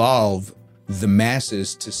involve the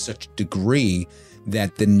masses to such a degree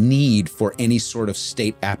that the need for any sort of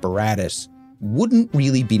state apparatus wouldn't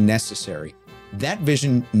really be necessary. That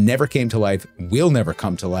vision never came to life, will never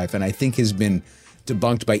come to life, and I think has been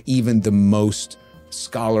debunked by even the most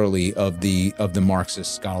scholarly of the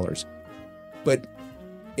Marxist scholars. But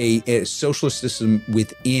a socialist system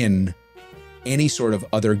within any sort of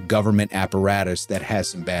other government apparatus that has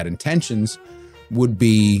some bad intentions would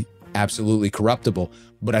be absolutely corruptible.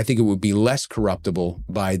 But I think it would be less corruptible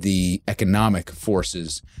by the economic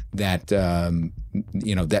forces that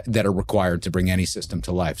that are required to bring any system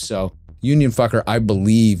to life. So, union fucker, I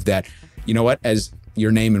believe that, as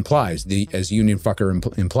your name implies, as union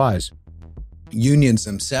fucker implies, unions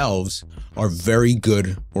themselves are very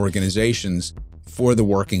good organizations for the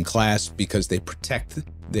working class because they protect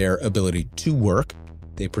their ability to work.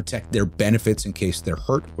 They protect their benefits in case they're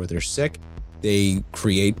hurt or they're sick. They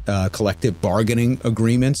create collective bargaining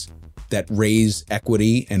agreements that raise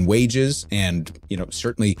equity and wages and,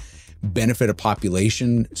 certainly benefit a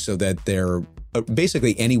population so that they're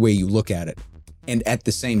basically any way you look at it. And at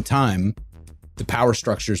the same time, the power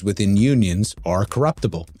structures within unions are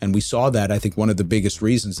corruptible. And we saw that. I think one of the biggest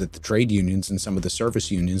reasons that the trade unions and some of the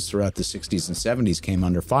service unions throughout the 60s and 70s came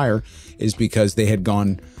under fire is because they'd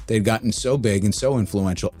gotten so big and so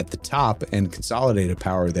influential at the top and consolidated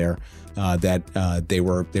power there that they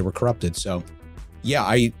were corrupted. So,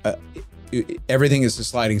 yeah, everything is a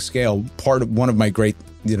sliding scale. One of my great,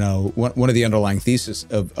 one of the underlying thesis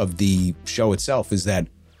of the show itself is that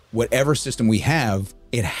whatever system we have,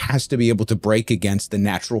 it has to be able to break against the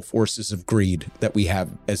natural forces of greed that we have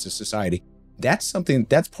as a society. That's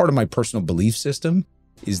part of my personal belief system,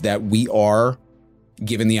 is that we are,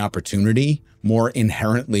 given the opportunity, more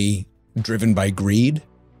inherently driven by greed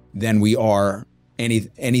than we are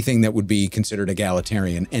anything that would be considered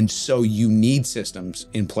egalitarian. And so you need systems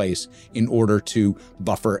in place in order to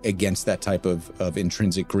buffer against that type of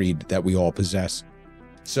intrinsic greed that we all possess.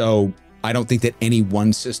 So I don't think that any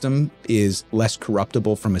one system is less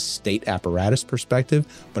corruptible from a state apparatus perspective,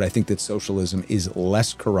 but I think that socialism is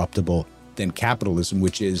less corruptible than capitalism,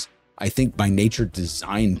 which is, I think, by nature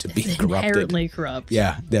designed to be corrupted. Inherently corrupt.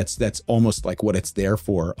 Yeah, that's almost like what it's there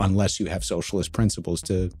for, unless you have socialist principles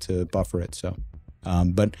to buffer it. So,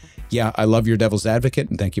 but yeah, I love your devil's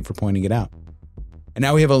advocate, and thank you for pointing it out. And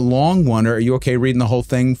now we have a long one. Are you okay reading the whole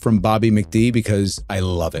thing from Bobby McD? Because I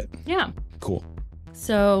love it. Yeah. Cool.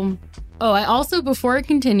 So Oh, I also, before I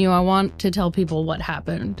continue, I want to tell people what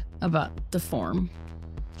happened about the form.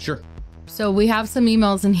 Sure. So we have some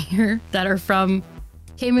emails in here that are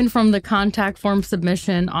came in from the contact form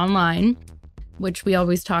submission online, which we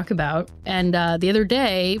always talk about. And the other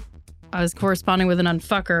day, I was corresponding with an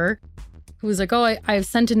unfucker who was like, oh, I've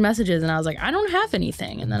sent in messages. And I was like, I don't have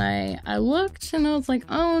anything. And then I looked and I was like,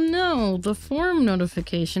 oh no, the form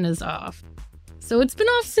notification is off. So it's been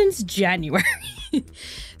off since January.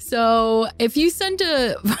 So if you sent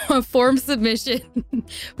a form submission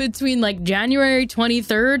between like January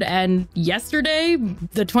 23rd and yesterday,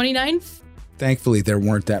 the 29th. Thankfully, there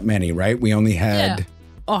weren't that many, right? We only had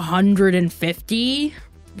 150,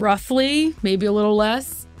 roughly, maybe a little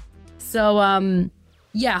less. So,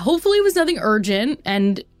 yeah, hopefully it was nothing urgent.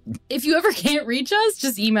 And if you ever can't reach us,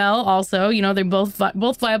 just email also. You know, they're both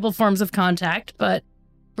viable forms of contact. But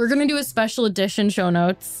we're going to do a special edition show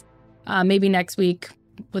notes maybe next week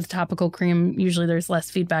with Topical Cream. Usually there's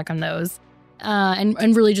less feedback on those.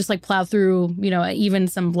 And really just like plow through, you know, even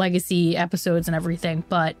some legacy episodes and everything.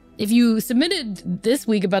 But if you submitted this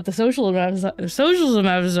week about the socialism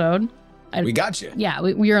episode, we got you. Yeah,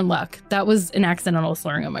 we are in luck. That was an accidental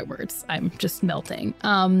slurring of my words. I'm just melting.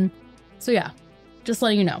 So yeah, just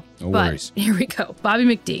letting you know. No worries. Here we go. Bobby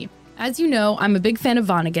McD. As you know, I'm a big fan of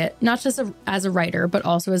Vonnegut, not just as a writer, but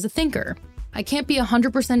also as a thinker. I can't be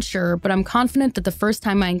 100% sure, but I'm confident that the first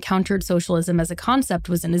time I encountered socialism as a concept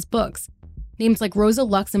was in his books. Names like Rosa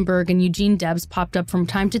Luxemburg and Eugene Debs popped up from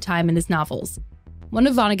time to time in his novels. One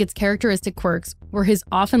of Vonnegut's characteristic quirks were his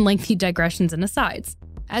often lengthy digressions and asides.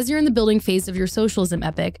 As you're in the building phase of your socialism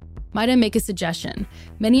epic, might I make a suggestion?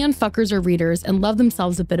 Many unfuckers are readers and love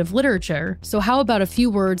themselves a bit of literature, so how about a few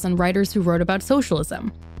words on writers who wrote about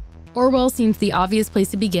socialism? Orwell seems the obvious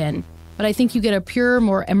place to begin, but I think you get a purer,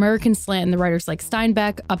 more American slant in the writers like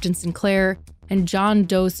Steinbeck, Upton Sinclair, and John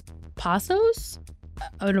Dos Passos?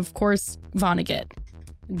 And of course, Vonnegut.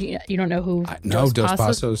 You don't know who? No, Dos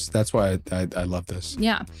Passos. That's why I love this.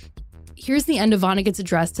 Yeah. Here's the end of Vonnegut's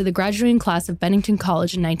address to the graduating class of Bennington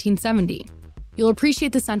College in 1970. You'll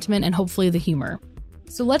appreciate the sentiment and hopefully the humor.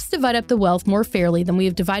 So let's divide up the wealth more fairly than we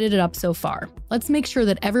have divided it up so far. Let's make sure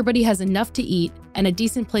that everybody has enough to eat and a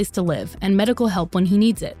decent place to live and medical help when he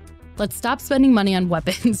needs it. Let's stop spending money on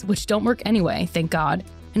weapons, which don't work anyway, thank God,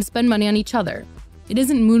 and spend money on each other. It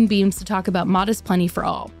isn't moonbeams to talk about modest plenty for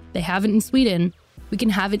all. They have it in Sweden. We can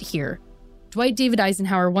have it here. Dwight David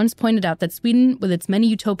Eisenhower once pointed out that Sweden, with its many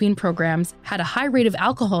utopian programs, had a high rate of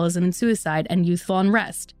alcoholism and suicide and youthful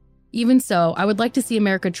unrest. Even so, I would like to see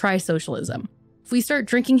America try socialism. If we start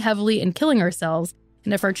drinking heavily and killing ourselves,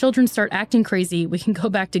 and if our children start acting crazy, we can go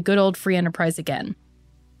back to good old free enterprise again.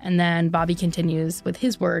 And then Bobby continues with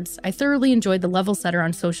his words, I thoroughly enjoyed the level setter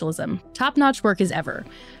on socialism. Top-notch work as ever.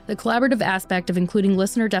 The collaborative aspect of including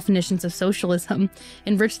listener definitions of socialism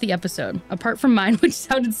enriched the episode, apart from mine, which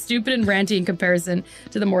sounded stupid and ranty in comparison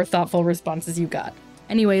to the more thoughtful responses you got.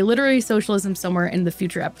 Anyway, literary socialism somewhere in the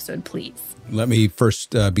future episode, please. Let me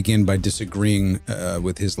first begin by disagreeing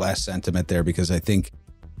with his last sentiment there, because I think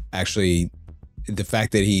actually the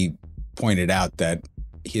fact that he pointed out that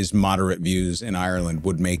his moderate views in Ireland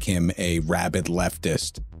would make him a rabid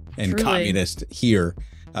leftist and Truly. communist here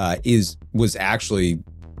was actually,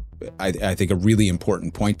 I think, a really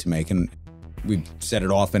important point to make. And we've said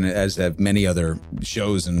it often, as have many other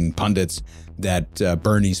shows and pundits, that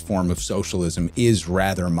Bernie's form of socialism is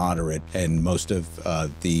rather moderate in most of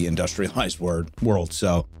the industrialized world.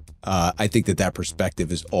 So I think that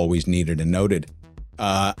perspective is always needed and noted.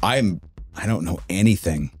 I don't know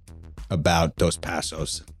anything about Dos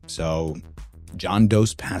Passos. So John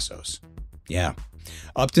Dos Passos. Yeah.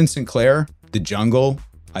 Upton Sinclair, The Jungle,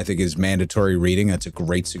 I think is mandatory reading. That's a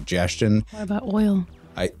great suggestion. What about Oil?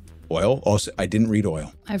 Oil? Also, I didn't read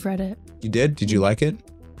Oil. I've read it. You did? Did you like it?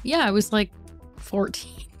 Yeah, I was like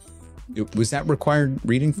 14. Was that required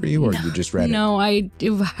reading for you, or you just read it? No, I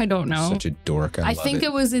don't know. Such a dork. I think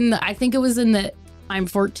it was in the I'm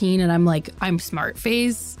 14 and I'm smart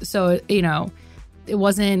phase. So, it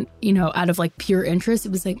wasn't, out of like pure interest.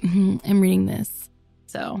 It was like, I'm reading this.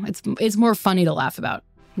 So it's more funny to laugh about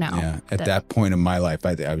now. Yeah. At that point in my life,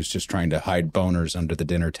 I was just trying to hide boners under the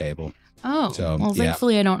dinner table. Oh, so, well,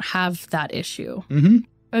 thankfully I don't have that issue. Mm-hmm.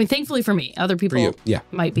 I mean, thankfully for me, other people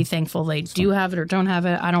might be thankful they do have it or don't have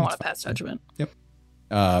it. I don't want to pass judgment. Yep.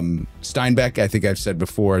 Steinbeck, I think I've said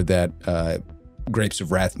before that Grapes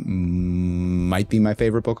of Wrath might be my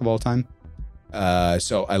favorite book of all time.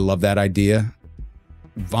 So I love that idea.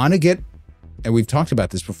 Vonnegut, and we've talked about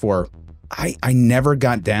this before, I never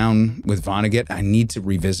got down with Vonnegut. I need to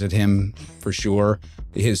revisit him for sure.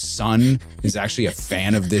 His son is actually a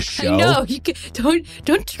fan of this show. No,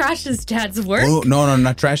 don't trash his dad's work. Oh, no,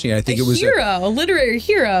 not trashing it. I think it was a literary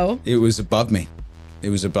hero. It was above me. It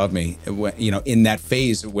was above me. In that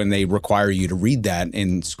phase when they require you to read that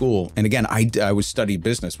in school. And again, I was studied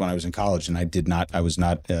business when I was in college, and I was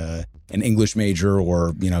not an English major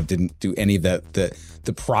or, didn't do any of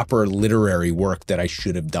the proper literary work that I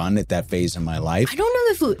should have done at that phase in my life. I don't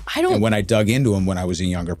know And when I dug into them when I was a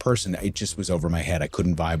younger person, it just was over my head. I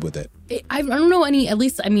couldn't vibe with it. I don't know any, at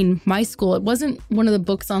least, my school, it wasn't one of the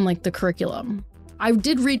books on like the curriculum. I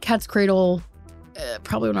did read Cat's Cradle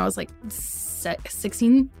probably when I was like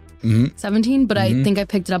 16, 17, but I think I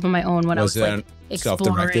picked it up on my own when I was like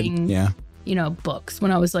exploring, books.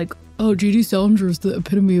 When I was like, oh, J.D. Salinger is the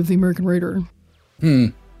epitome of the American writer.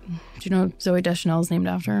 Do you know Zoe Deschanel is named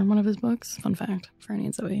after one of his books? Fun fact for Annie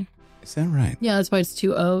and Zoe. Is that right? Yeah, that's why it's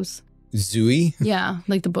 2 O's. Zoe? Yeah,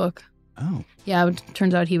 like the book. Oh. Yeah, it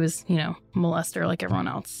turns out he was, molester like everyone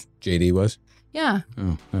else. J.D. was? Yeah.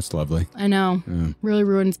 Oh, that's lovely. I know. Yeah. Really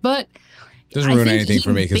ruins, but doesn't ruin anything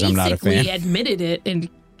for me because I'm not a fan. He admitted it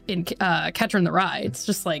in Catcher in the Rye. It's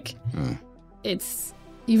just like, it's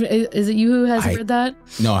even. Is it you who has read that?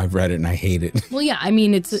 No, I've read it and I hate it. Well, yeah.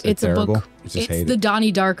 It's a book. It's the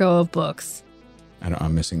Donnie Darko of books.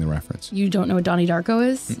 I'm missing the reference. You don't know what Donnie Darko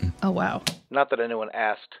is? Mm-mm. Oh wow. Not that anyone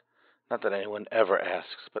asked. Not that anyone ever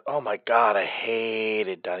asks. But oh my God, I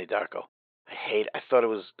hated Donnie Darko. I thought it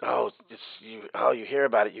was. You hear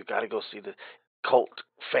about it. You got to go see the cult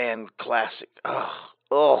fan classic.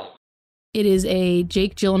 Oh. It is a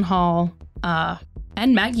Jake Gyllenhaal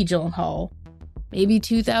and Maggie Gyllenhaal, maybe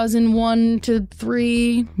 2001 to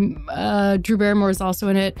 3. Drew Barrymore is also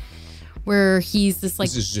in it, where he's this like.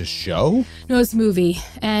 Is this a show? No, it's a movie,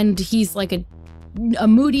 and he's like a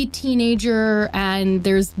moody teenager, and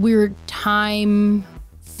there's weird time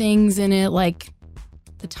things in it, like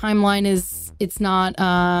the timeline it's not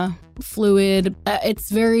fluid.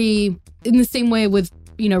 It's very in the same way with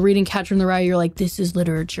reading Catcher in the Rye. You're like, this is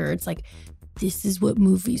literature. It's like, this is what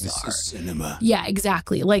movies are. This is cinema. Yeah,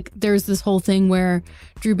 exactly. Like there's this whole thing where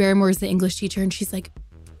Drew Barrymore is the English teacher, and she's like,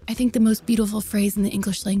 I think the most beautiful phrase in the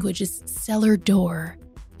English language is cellar door.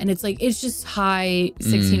 And it's like, it's just high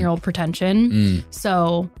 16-year-old pretension.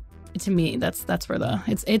 So to me, that's where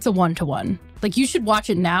it's a 1-to-1. Like you should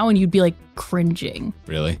watch it now and you'd be like cringing.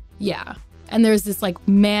 Really? Yeah. And there's this like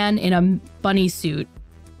man in a bunny suit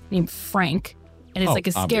named Frank. And it's like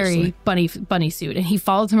a scary bunny suit. And he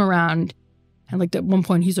follows him around. And like at one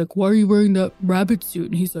point he's like, why are you wearing that rabbit suit?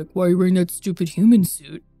 And he's like, why are you wearing that stupid human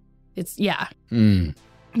suit? It's, yeah. You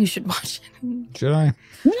should watch it. Should I?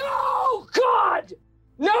 No, God!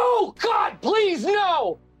 No, God, please,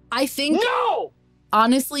 no! I think. No!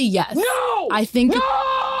 Honestly, yes. No! I think.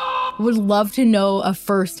 No! Would love to know a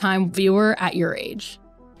first-time viewer at your age.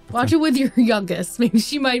 Watch it with your youngest. Maybe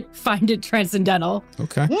she might find it transcendental.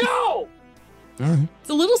 Okay. No! All right. It's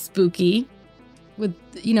a little spooky. With,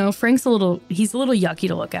 Frank's he's a little yucky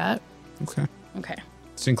to look at. Okay.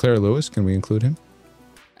 Sinclair Lewis, can we include him?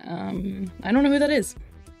 I don't know who that is.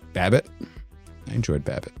 Babbitt? I enjoyed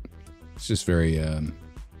Babbitt. It's just very,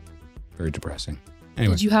 very depressing.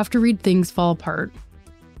 Anyway. Did you have to read Things Fall Apart?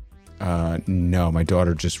 No, my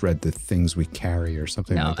daughter just read The Things We Carry or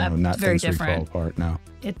something like that. Not very Things different. We Fall Apart, no.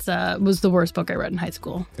 It's was the worst book I read in high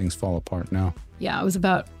school. Things Fall Apart, no. Yeah, it was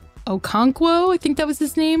about Okonkwo, I think that was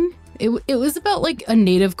his name. It was about like a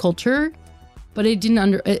native culture, but it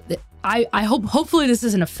didn't I hopefully this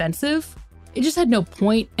isn't offensive. It just had no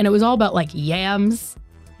point, and it was all about like yams,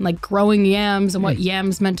 and, like growing yams and what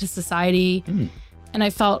yams meant to society. And I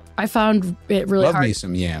found it really Love hard me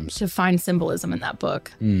some yams. to find symbolism in that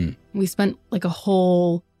book. We spent like a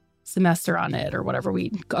whole semester on it, or whatever,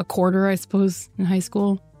 a quarter, I suppose, in high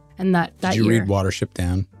school. And that Did you year, read Watership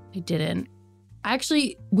Down? I didn't.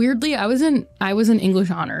 Actually, weirdly, I was in English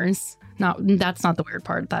honors. That's not the weird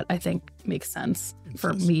part. That I think makes sense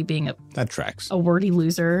for me being that tracks. A wordy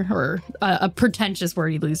loser, or a pretentious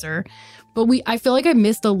wordy loser. But I feel like I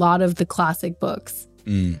missed a lot of the classic books.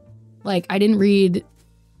 Like I didn't read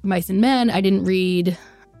Mice and Men. I didn't read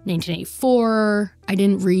 1984. I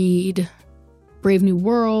didn't read Brave New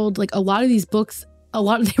World. Like a lot of these books, they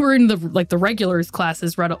were in the regulars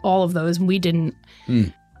classes. Read all of those, and we didn't.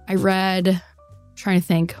 I read. Trying to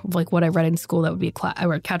think of like what I read in school that would be a class. I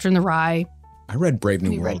read Catcher in the Rye. I read Brave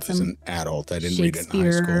New World as an adult. I didn't read it in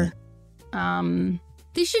high school.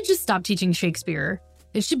 They should just stop teaching Shakespeare.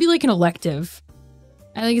 It should be like an elective.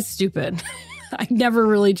 I think it's stupid. I never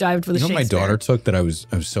really jived with Shakespeare. My daughter took that I was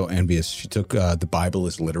so envious. She took The Bible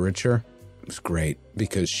as Literature. was great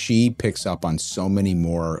because she picks up on so many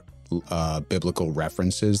more biblical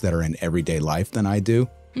references that are in everyday life than I do.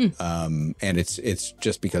 And it's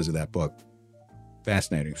just because of that book.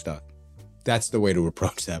 Fascinating stuff. That's the way to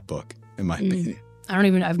approach that book, in my opinion.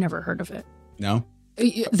 I've never heard of it. No?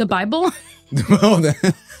 The Bible? Well,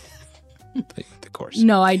 the course.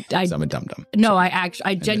 No, I'm a dum-dum. No,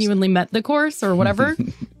 I genuinely met the course or whatever.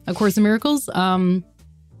 A Course in Miracles.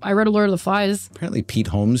 I read A Lord of the Flies. Apparently Pete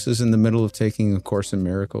Holmes is in the middle of taking A Course in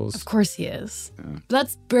Miracles. Of course he is. Yeah.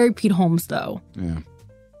 That's very Pete Holmes, though. Yeah.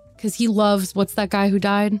 Because he loves, what's that guy who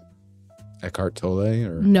died? Eckhart Tolle?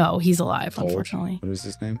 Or no, he's alive, unfortunately. What is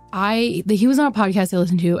his name? He was on a podcast I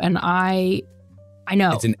listened to, and I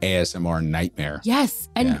know. It's an ASMR nightmare. Yes.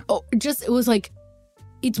 And it was like,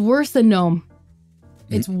 it's worse than Gnome.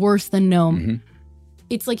 It's worse than Gnome. Mm-hmm.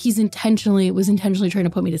 It's like was intentionally trying to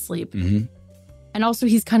put me to sleep. Mm-hmm. And also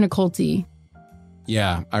he's kind of culty.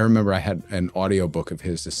 Yeah. I remember I had an audiobook of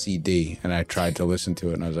his, a CD, and I tried to listen to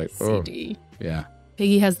it, and I was like, oh. CD. Yeah.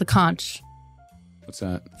 Piggy has the conch. What's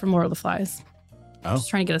that? From Lord of the Flies. Oh. Just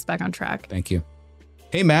trying to get us back on track. Thank you.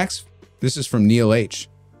 Hey, Max. This is from Neil H.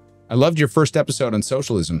 I loved your first episode on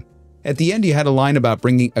socialism. At the end, you had a line about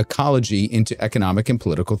bringing ecology into economic and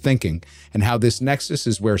political thinking, and how this nexus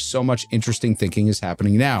is where so much interesting thinking is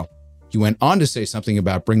happening now. You went on to say something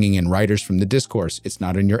about bringing in writers from the discourse. It's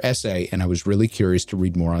not in your essay, and I was really curious to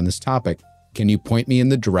read more on this topic. Can you point me in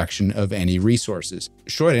the direction of any resources?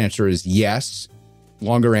 Short answer is yes.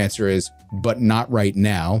 Longer answer is, but not right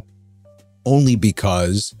now, only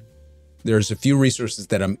because there's a few resources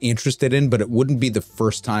that I'm interested in, but it wouldn't be the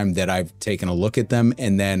first time that I've taken a look at them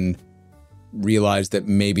and then realized that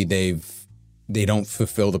maybe they don't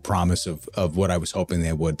fulfill the promise of what I was hoping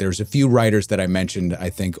they would. There's a few writers that I mentioned, I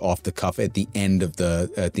think, off the cuff at the end of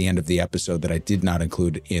the episode that I did not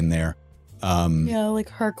include in there. Yeah, like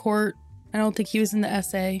Harcourt. I don't think he was in the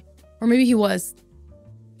essay, or maybe he was.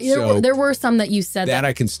 There were some that you said that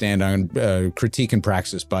I can stand on. Critique and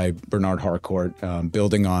Praxis by Bernard Harcourt,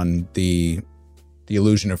 building on the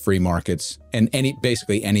illusion of free markets and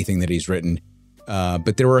basically anything that he's written.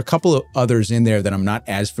 But there were a couple of others in there that I'm not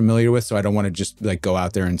as familiar with, so I don't want to just like go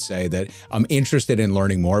out there and say that I'm interested in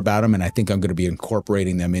learning more about them, and I think I'm going to be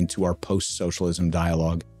incorporating them into our post-socialism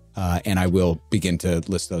dialogue, and I will begin to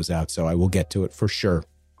list those out, so I will get to it for sure.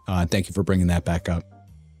 Thank you for bringing that back up.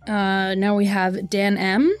 Now we have Dan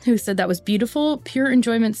M, who said that was beautiful. Pure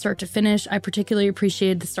enjoyment start to finish. I particularly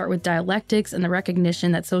appreciated the start with dialectics and the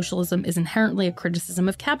recognition that socialism is inherently a criticism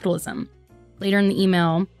of capitalism. Later in the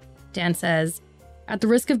email, Dan says, at the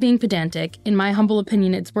risk of being pedantic, in my humble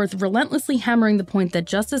opinion, it's worth relentlessly hammering the point that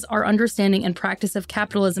just as our understanding and practice of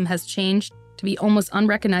capitalism has changed to be almost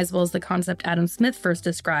unrecognizable as the concept Adam Smith first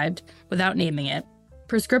described, without naming it,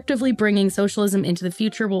 prescriptively bringing socialism into the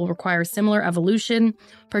future will require similar evolution,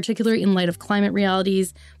 particularly in light of climate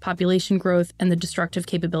realities, population growth, and the destructive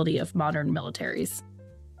capability of modern militaries.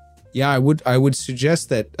 Yeah, I would suggest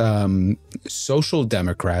that social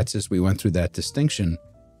democrats, as we went through that distinction,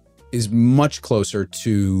 is much closer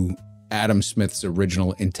to Adam Smith's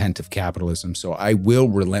original intent of capitalism. So I will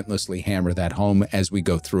relentlessly hammer that home as we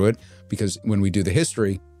go through it, because when we do the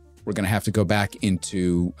history, we're going to have to go back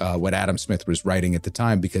into what Adam Smith was writing at the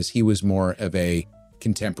time, because he was more of a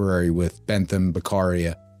contemporary with Bentham,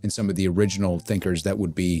 Beccaria, and some of the original thinkers that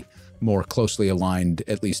would be more closely aligned,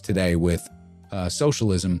 at least today, with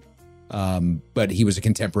socialism. But he was a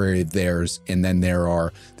contemporary of theirs. And then there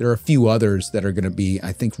are a few others that are going to be,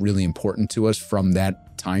 I think, really important to us from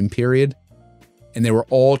that time period. And they were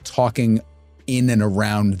all talking in and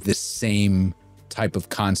around the same type of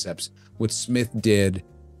concepts. What Smith did,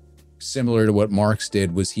 similar to what Marx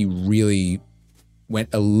did, was he really went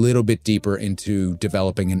a little bit deeper into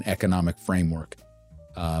developing an economic framework.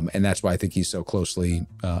 And that's why I think he's so closely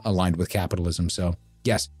aligned with capitalism. So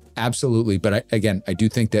yes, absolutely. But I do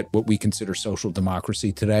think that what we consider social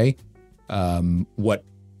democracy today, what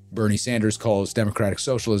Bernie Sanders calls democratic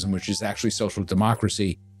socialism, which is actually social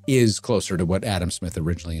democracy, is closer to what Adam Smith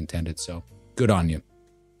originally intended. So good on you.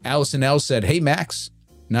 Allison L said, hey, Max,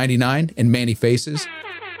 99 and Manny Faces.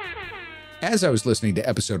 As I was listening to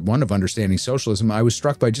episode 1 of Understanding Socialism, I was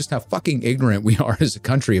struck by just how fucking ignorant we are as a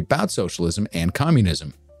country about socialism and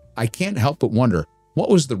communism. I can't help but wonder, what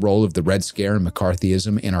was the role of the Red Scare and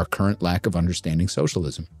McCarthyism in our current lack of understanding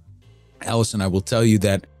socialism? Allison, I will tell you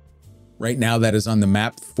that right now that is on the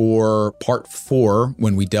map for part 4,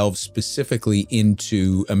 when we delve specifically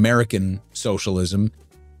into American socialism,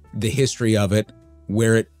 the history of it,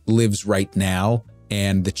 where it lives right now,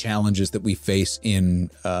 and the challenges that we face in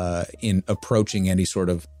approaching any sort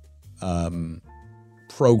of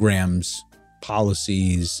programs,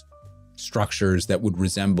 policies, structures that would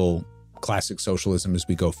resemble classic socialism as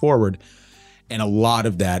we go forward. And a lot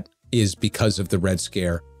of that is because of the Red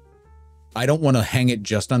Scare. I don't want to hang it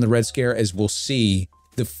just on the Red Scare, as we'll see.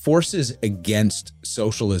 The forces against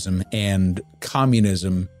socialism and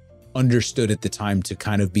communism, understood at the time to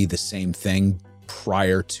kind of be the same thing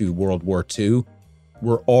prior to World War II,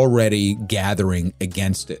 were already gathering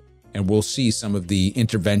against it. And we'll see some of the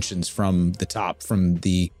interventions from the top, from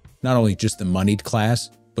the not only just the moneyed class,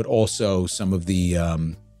 but also some of the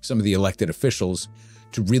elected officials,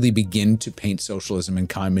 to really begin to paint socialism and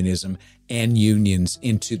communism and unions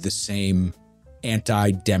into the same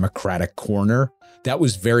anti-democratic corner. That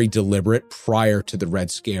was very deliberate prior to the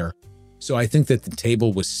Red Scare. So I think that the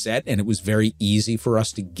table was set, and it was very easy for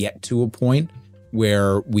us to get to a point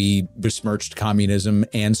where we besmirched communism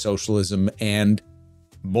and socialism and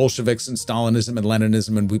Bolsheviks and Stalinism and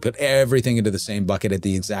Leninism, and we put everything into the same bucket at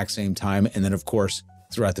the exact same time. And then, of course,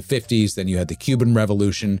 throughout the 50s, then you had the Cuban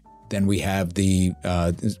Revolution. Then we have the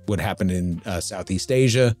what happened in Southeast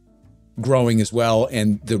Asia growing as well.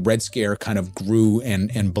 And the Red Scare kind of grew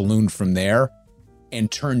and ballooned from there and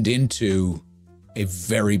turned into a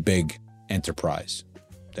very big enterprise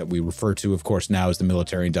that we refer to, of course, now as the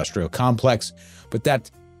military-industrial complex. But that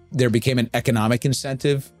there became an economic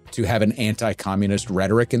incentive to have an anti-communist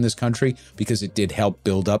rhetoric in this country, because it did help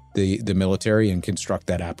build up the military and construct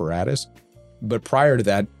that apparatus. But prior to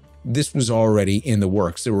that, this was already in the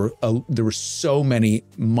works. There were so many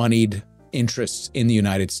moneyed interests in the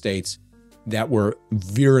United States that were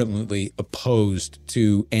virulently opposed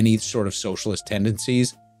to any sort of socialist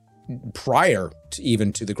tendencies prior to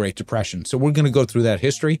even to the Great Depression. So we're going to go through that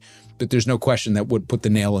history, but there's no question that would put the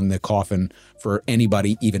nail in the coffin for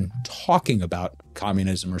anybody even talking about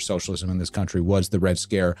communism or socialism in this country was the Red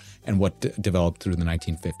Scare and what developed through the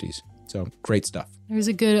 1950s. So great stuff. There's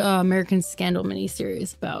a good American Scandal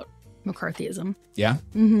miniseries about McCarthyism. Yeah?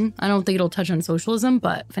 I don't think it'll touch on socialism,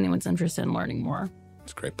 but if anyone's interested in learning more.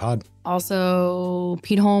 It's a great pod. Also,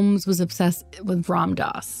 Pete Holmes was obsessed with Ram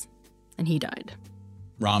Dass, and he died.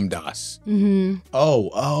 Ram Dass. Mm-hmm.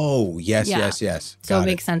 Oh, yes. So it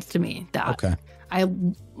makes sense to me that. Okay. I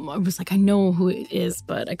was like, I know who it is,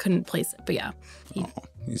 but I couldn't place it. But yeah.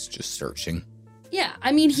 He's just searching. Yeah,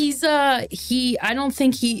 I mean, I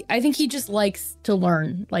think he just likes to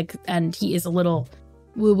learn, like, and he is a little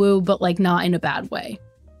woo-woo, but like not in a bad way.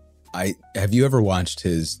 Have you ever watched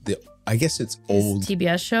I guess it's old his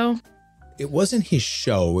TBS show? It wasn't his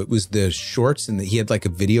show. It was the shorts, and he had like a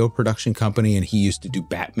video production company, and he used to do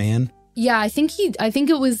Batman. Yeah, I think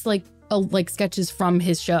it was like sketches from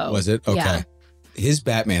his show. Was it? Okay. Yeah. His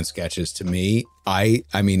Batman sketches, to me, I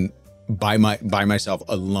mean, by myself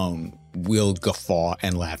alone, will guffaw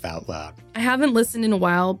and laugh out loud. I haven't listened in a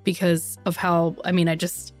while because of how, I mean, I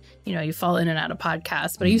just, you fall in and out of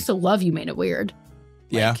podcasts, but I used to love You Made It Weird.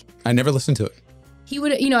 Yeah, I never listened to it. He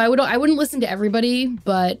would, I wouldn't listen to everybody,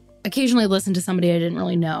 but occasionally listen to somebody I didn't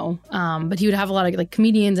really know. But he would have a lot of like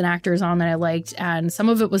comedians and actors on that I liked. And some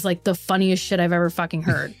of it was like the funniest shit I've ever fucking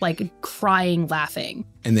heard, like crying, laughing.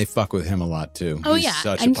 And they fuck with him a lot too. Oh, he's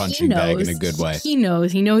such a punching bag in a good way. He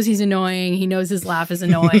knows he's annoying. He knows his laugh is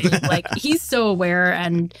annoying. Like he's so aware,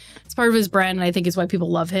 and it's part of his brand. And I think it's why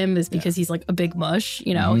people love him is because he's like a big mush.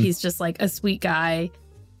 He's just like a sweet guy.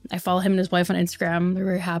 I follow him and his wife on Instagram. They're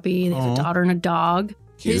very happy. They have a daughter and a dog.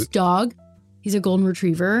 Cute. His dog, he's a golden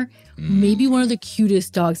retriever. Maybe one of the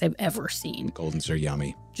cutest dogs I've ever seen. Goldens are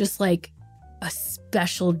yummy. Just like a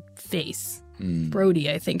special face.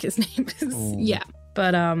 Brody, I think his name is. Oh. Yeah.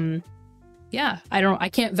 But yeah, I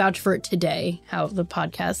can't vouch for it today, how the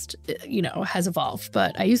podcast, has evolved,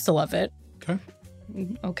 but I used to love it.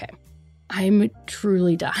 Okay. I'm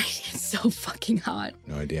truly dying. It's so fucking hot.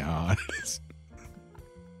 No idea how hot it is.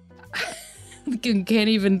 Can't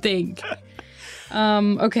even think.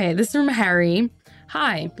 Okay, this is from Harry.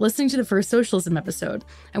 Hi, listening to the first socialism episode.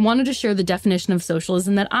 I wanted to share the definition of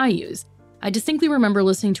socialism that I use. I distinctly remember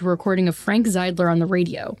listening to a recording of Frank Zeidler on the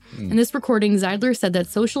radio. In this recording, Zeidler said that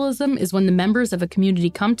socialism is when the members of a community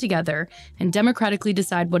come together and democratically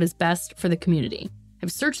decide what is best for the community.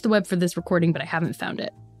 I've searched the web for this recording, but I haven't found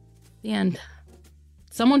it. The end.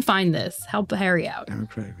 Someone find this. Help Harry out.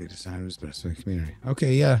 Democratically decide what's best for the community.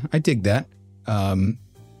 Okay, yeah, I dig that.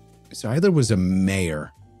 Zeidler was a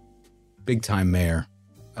mayor. Big time mayor.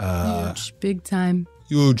 Huge. Big time.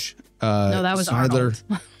 Huge. No, that was Zeidler.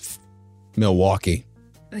 Milwaukee.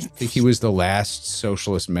 I think he was the last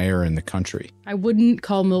socialist mayor in the country. I wouldn't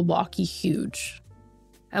call Milwaukee huge.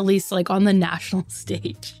 At least like on the national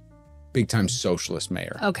stage. Big time socialist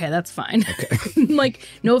mayor. Okay, that's fine. Okay. Like,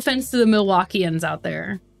 no offense to the Milwaukeeans out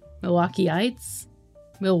there. Milwaukeeites?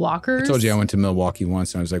 Milwalkers? I told you I went to Milwaukee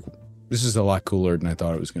once and I was like, This is a lot cooler than I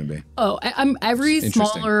thought it was going to be. Oh, I'm every Interesting.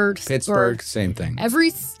 smaller Pittsburgh, same thing. Every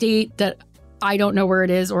state that I don't know where it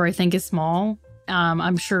is or I think is small,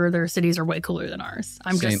 I'm sure their cities are way cooler than ours.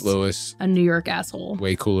 I'm St. just Louis, a New York asshole.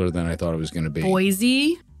 way cooler than I thought it was going to be.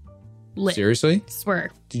 Boise, lit. Seriously?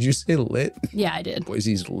 Swear. Did you say lit? Yeah, I did.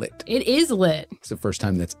 Boise's lit. It is lit. It's the first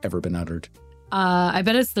time that's ever been uttered. I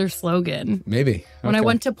bet it's their slogan. Maybe. When I Okay.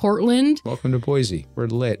 went to Portland, Welcome to Boise. We're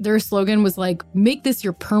lit. their slogan was like, "Make this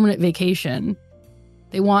your permanent vacation."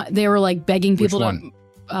 They were like begging Which people one?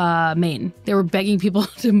 to Maine. They were begging people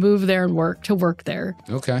to move there and work there.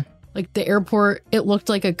 Okay. Like the airport, it looked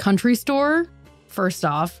like a country store, first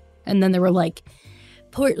off. And then they were like,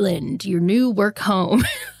 Portland, your new work home.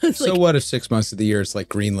 It's So like, what if 6 months of the year it's like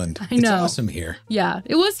Greenland? I It's know. awesome here. yeah,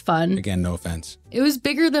 it was fun. Again, no offense. It was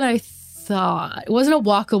bigger than I thought. It wasn't a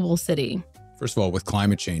walkable city. First of all, with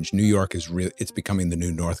climate change, New York is it's becoming the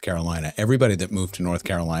new North Carolina. Everybody that moved to North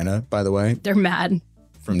Carolina, by the way, They're mad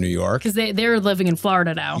from New York, because they're living in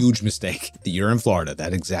Florida now. huge mistake. You're in Florida.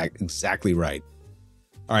 That's exactly right.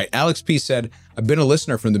 All right. Alex P said, I've been a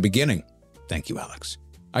listener from the beginning. Thank you, Alex.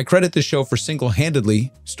 I credit this show for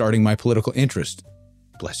single-handedly starting my political interest.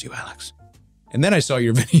 Bless you, Alex. And then I saw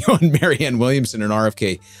your video on Marianne Williamson and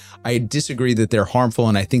RFK. I disagree that they're harmful,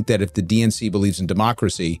 and I think that if the DNC believes in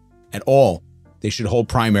democracy at all, they should hold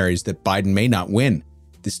primaries that Biden may not win.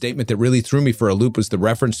 The statement that really threw me for a loop was the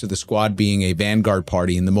reference to the squad being a vanguard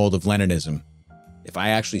party in the mold of Leninism. If I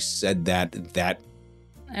actually said that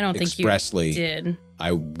I don't think expressly, you did.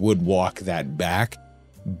 I would walk that back,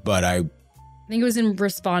 but I think it was in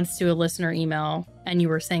response to a listener email, and you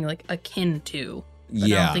were saying like akin to. But I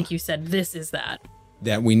yeah, don't think you said this is that.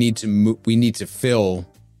 that we need to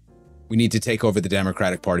take over the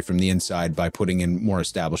Democratic Party from the inside by putting in more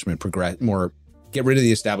get rid of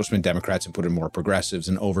the establishment Democrats and put in more progressives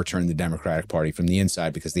and overturn the Democratic Party from the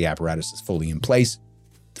inside because the apparatus is fully in place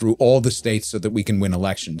through all the states so that we can win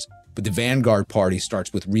elections. But the vanguard party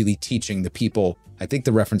starts with really teaching the people. I think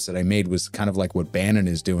the reference that I made was kind of like what Bannon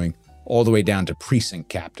is doing, all the way down to precinct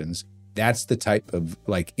captains. That's the type of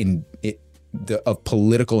of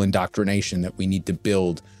political indoctrination that we need to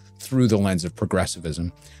build through the lens of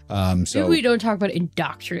progressivism. Maybe we don't talk about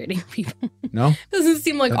indoctrinating people. No? Doesn't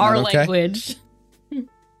seem like Isn't our that okay? language.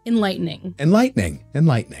 Enlightening.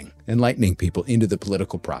 Enlightening people into the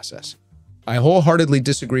political process. I wholeheartedly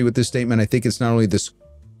disagree with this statement. I think it's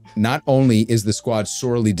not only is the squad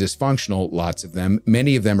sorely dysfunctional, lots of them,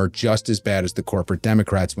 many of them are just as bad as the corporate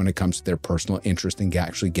Democrats when it comes to their personal interest in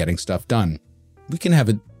actually getting stuff done. We can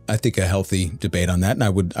have I think a healthy debate on that, and I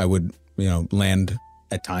would land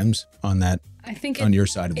at times on that. I think on your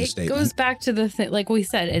side of the it statement. goes back to the thing, like we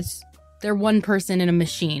said, they're one person in a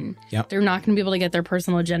machine. Yep. They're not going to be able to get their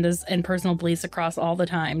personal agendas and personal beliefs across all the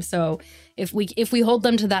time. So if we hold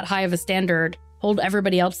them to that high of a standard, hold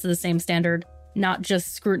everybody else to the same standard, not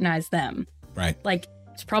just scrutinize them. Right. Like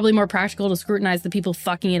it's probably more practical to scrutinize the people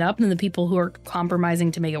fucking it up than the people who are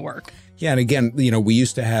compromising to make it work. Yeah, and again, we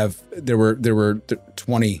used to have there were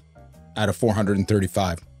 20 out of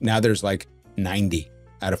 435. Now there's like 90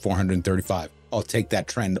 out of 435. I'll take that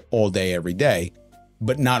trend all day, every day.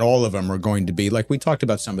 But not all of them are going to be, like we talked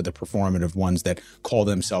about some of the performative ones that call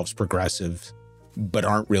themselves progressive, but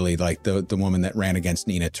aren't really, like the woman that ran against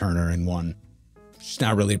Nina Turner and won. She's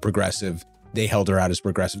not really progressive. They held her out as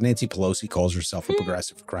progressive. Nancy Pelosi calls herself a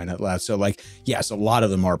progressive, for crying out loud. So, yes, a lot of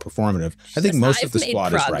them are performative. I think most of the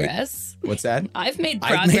squad is right. What's that? I've made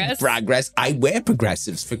progress. I've made progress. I wear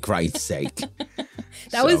progressives, for Christ's sake.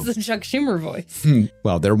 That was the Chuck Schumer voice.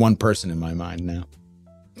 Well, they're one person in my mind now.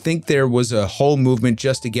 Think there was a whole movement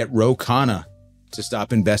just to get Ro Khanna to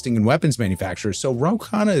stop investing in weapons manufacturers. So Ro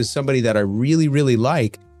Khanna is somebody that I really, really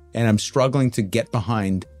like, and I'm struggling to get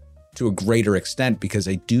behind to a greater extent because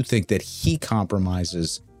I do think that he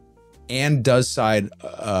compromises and does side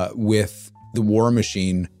with the war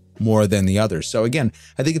machine more than the others. So again,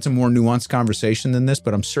 I think it's a more nuanced conversation than this,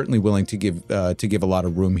 but I'm certainly willing to give a lot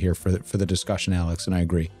of room here for the discussion, Alex, and I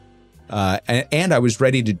agree. And I was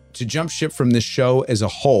ready to jump ship from this show as a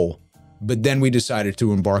whole, but then we decided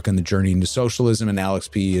to embark on the journey into socialism, and Alex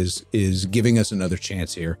P is giving us another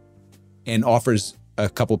chance here and offers a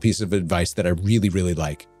couple pieces of advice that I really, really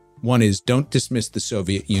like. One is don't dismiss the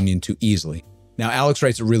Soviet Union too easily. Now, Alex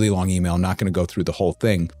writes a really long email. I'm not going to go through the whole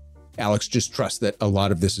thing. Alex just trusts that a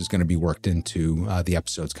lot of this is going to be worked into the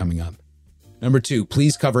episodes coming up. Number 2,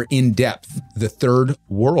 please cover in depth the third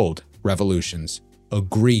world revolutions.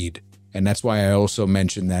 Agreed. And that's why I also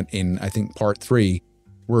mentioned that in, I think, part 3,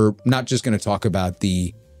 we're not just going to talk about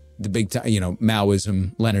the big time,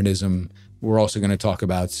 Maoism, Leninism. We're also going to talk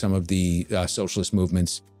about some of the socialist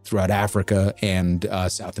movements throughout Africa and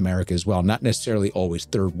South America as well. Not necessarily always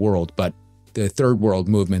third world, but the third world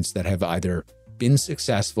movements that have either been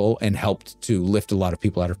successful and helped to lift a lot of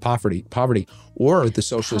people out of poverty, or the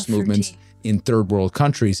socialist movements in third world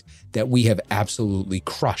countries that we have absolutely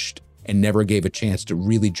crushed and never gave a chance to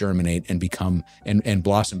really germinate and become and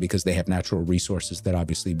blossom because they have natural resources that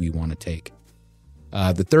obviously we want to take.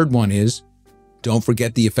 The third one is, don't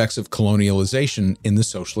forget the effects of colonialization in the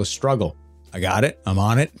socialist struggle. I got it. I'm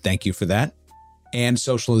on it. Thank you for that. And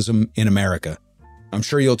socialism in America. I'm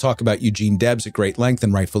sure you'll talk about Eugene Debs at great length,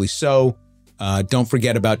 and rightfully so. Don't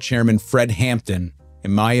forget about Chairman Fred Hampton,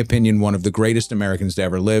 in my opinion, one of the greatest Americans to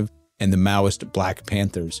ever live, and the Maoist Black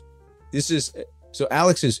Panthers. So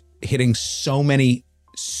Alex is hitting so many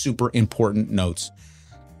super important notes.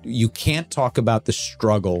 You can't talk about the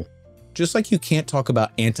struggle, just like you can't talk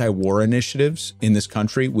about anti-war initiatives in this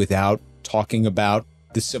country without talking about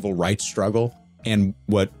the civil rights struggle and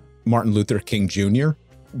what Martin Luther King Jr.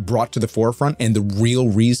 brought to the forefront, and the real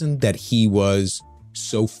reason that he was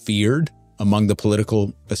so feared among the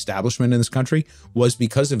political establishment in this country was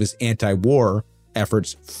because of his anti-war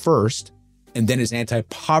efforts first, and then his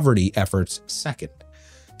anti-poverty efforts second.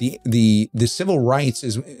 The civil rights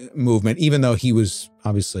movement, even though he was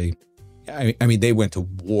obviously, I mean, they went to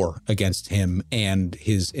war against him and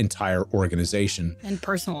his entire organization and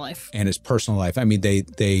personal life. And his personal life. I mean,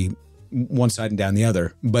 they one side and down the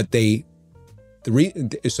other, but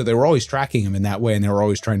so they were always tracking him in that way, and they were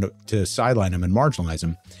always trying to sideline him and marginalize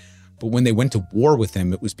him. But when they went to war with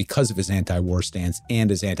him, it was because of his anti-war stance and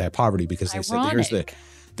his anti-poverty, because they said, here's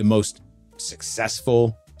the most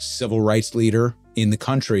successful civil rights leader in the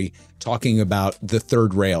country talking about the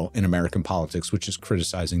third rail in American politics, which is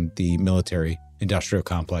criticizing the military industrial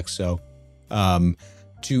complex. So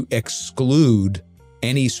to exclude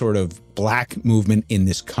any sort of black movement in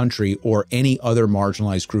this country or any other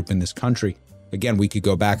marginalized group in this country, again, we could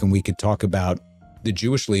go back and we could talk about the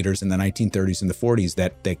Jewish leaders in the 1930s and the 40s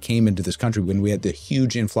that came into this country when we had the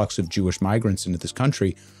huge influx of Jewish migrants into this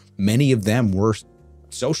country. Many of them were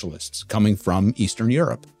socialists coming from Eastern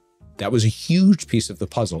Europe. That was a huge piece of the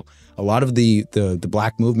puzzle. A lot of the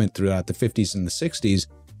black movement throughout the 50s and the 60s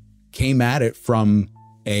came at it from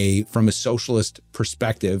a socialist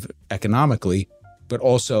perspective economically, but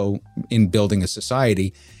also in building a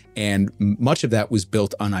society. And much of that was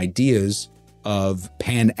built on ideas of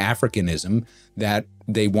Pan-Africanism that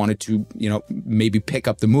they wanted to, maybe pick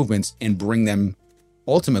up the movements and bring them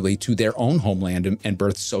ultimately to their own homeland and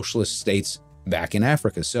birth socialist states back in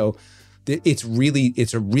Africa. So it's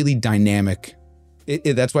a really dynamic.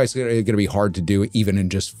 That's why it's going to be hard to do even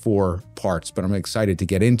in just 4 parts. But I'm excited to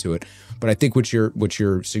get into it. But I think what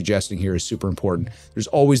you're suggesting here is super important. There's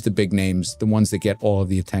always the big names, the ones that get all of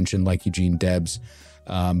the attention, like Eugene Debs.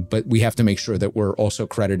 But we have to make sure that we're also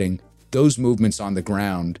crediting those movements on the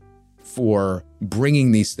ground for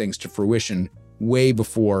bringing these things to fruition way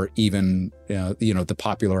before even the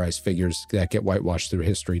popularized figures that get whitewashed through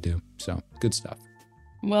history do. So good stuff.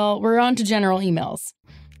 Well, we're on to general emails.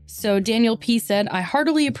 So Daniel P. said, I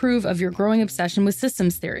heartily approve of your growing obsession with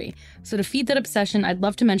systems theory. So to feed that obsession, I'd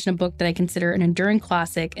love to mention a book that I consider an enduring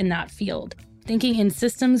classic in that field, Thinking in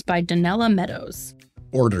Systems by Donella Meadows.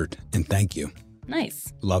 Ordered, and thank you.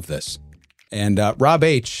 Nice. Love this. And Rob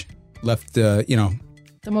H. left, the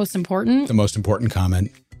most important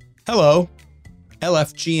comment. Hello,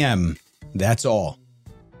 LFGM. That's all.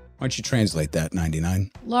 Why don't you translate that,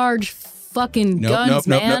 99? Large fucking guns,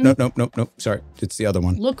 man. Nope. Sorry, it's the other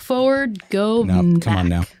one. Look forward, go No, back. come on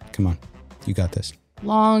now. Come on. You got this.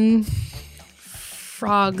 Long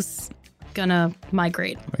frogs gonna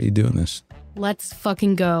migrate. Why are you doing this? Let's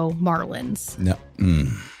fucking go, Marlins. No.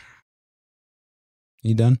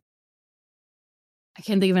 You done? I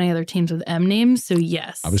can't think of any other teams with M names, so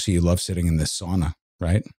yes. Obviously, you love sitting in this sauna,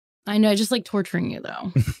 right? I know, I just like torturing you,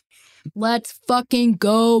 though. Let's fucking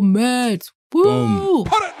go, Mets. Woo! Boom.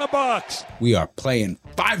 Put it in the box. We are playing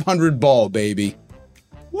 500 ball, baby.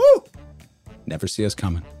 Woo! Never see us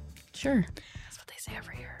coming. Sure. That's what they say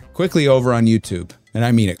every year. Quickly over on YouTube, and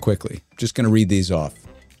I mean it quickly. Just going to read these off.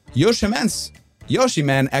 Yoshiman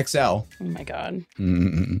XL. Oh my God.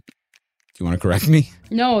 Do you want to correct me?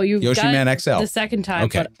 No, you got Yoshiman XL. the second time,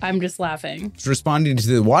 Okay. but I'm just laughing. Responding to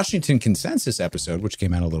the Washington Consensus episode, which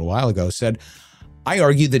came out a little while ago, said, I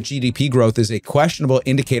argue that GDP growth is a questionable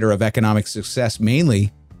indicator of economic success,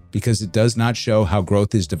 mainly because it does not show how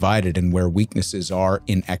growth is divided and where weaknesses are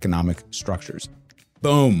in economic structures.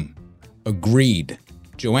 Boom. Agreed.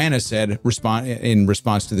 Joanna said, in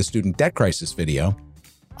response to the student debt crisis video,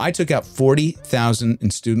 I took out $40,000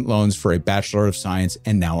 in student loans for a Bachelor of Science,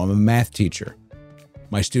 and now I'm a math teacher.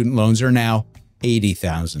 My student loans are now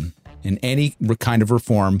 $80,000. And any kind of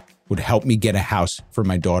reform would help me get a house for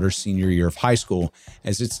my daughter's senior year of high school.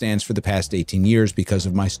 As it stands for the past 18 years, because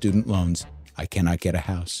of my student loans, I cannot get a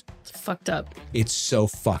house. It's fucked up. It's so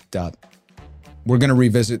fucked up. We're going to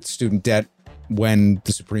revisit student debt when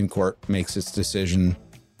the Supreme Court makes its decision.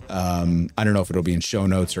 I don't know if it'll be in show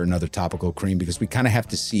notes or another topical cream, because we kind of have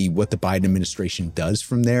to see what the Biden administration does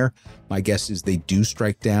from there. My guess is they do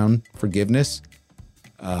strike down forgiveness,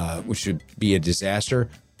 which would be a disaster.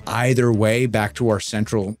 Either way, back to our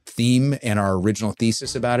central theme and our original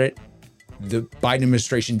thesis about it, the Biden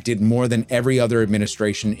administration did more than every other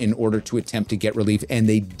administration in order to attempt to get relief. And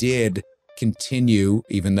they did continue,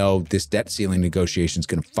 even though this debt ceiling negotiation is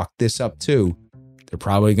going to fuck this up too. They're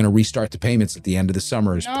probably going to restart the payments at the end of the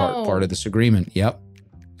summer as part of this agreement. Yep.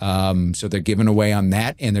 So they're giving away on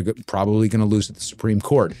that, and they're probably going to lose at the Supreme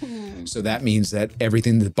Court. So that means that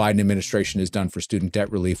everything the Biden administration has done for student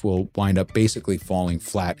debt relief will wind up basically falling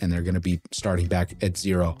flat, and they're going to be starting back at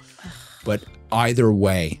zero. But either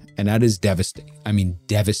way, and that is devastating. I mean,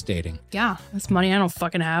 devastating. Yeah, that's money I don't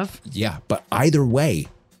fucking have. Yeah, but either way,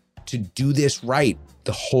 to do this right,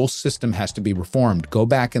 the whole system has to be reformed. Go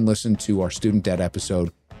back and listen to our student debt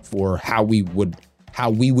episode for how we would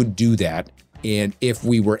do that. And if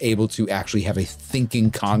we were able to actually have a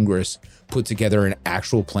thinking Congress put together an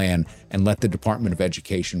actual plan and let the Department of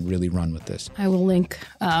Education really run with this. I will link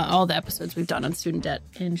all the episodes we've done on student debt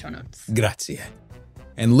in show notes. Grazie.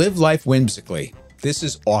 And live life whimsically. This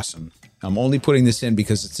is awesome. I'm only putting this in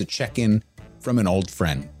because it's a check-in from an old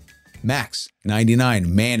friend. Max,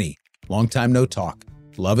 99, Manny, long time no talk.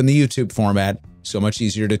 Loving the YouTube format. So much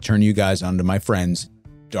easier to turn you guys onto my friends.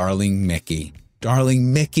 Darling Mickey.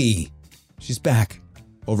 Darling Mickey. She's back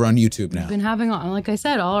over on YouTube now. We've been having, like I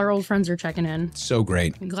said, all our old friends are checking in. So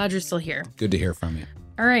great. I'm glad you're still here. Good to hear from you.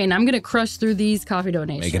 All right, and I'm going to crush through these coffee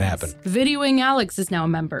donations. Make it happen. Videoing Alex is now a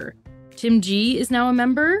member. Tim G is now a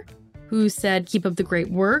member, who said, keep up the great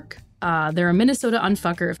work. They're a Minnesota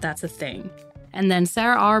unfucker, if that's a thing. And then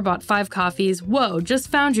Sarah R bought 5 coffees. Whoa, just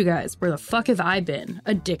found you guys. Where the fuck have I been?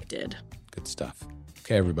 Addicted. Good stuff.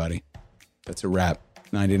 Okay, everybody. That's a wrap.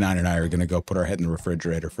 99 and I are going to go put our head in the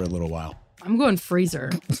refrigerator for a little while. I'm going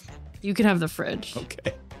freezer. You can have the fridge.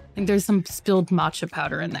 Okay. I think there's some spilled matcha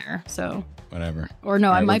powder in there, so. Whatever. Or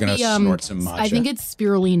no, I might be, snort some matcha. I think it's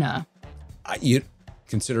spirulina.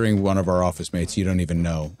 Considering one of our office mates, you don't even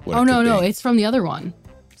know what Oh, it could no, be. it's from the other one.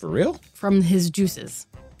 For real? From his juices.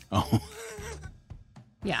 Oh.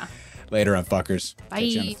 Yeah. Later on, fuckers. Bye. Catch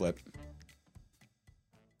you on the flip.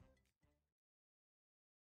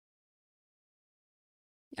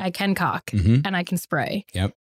 I can cock Mhm. and I can spray. Yep.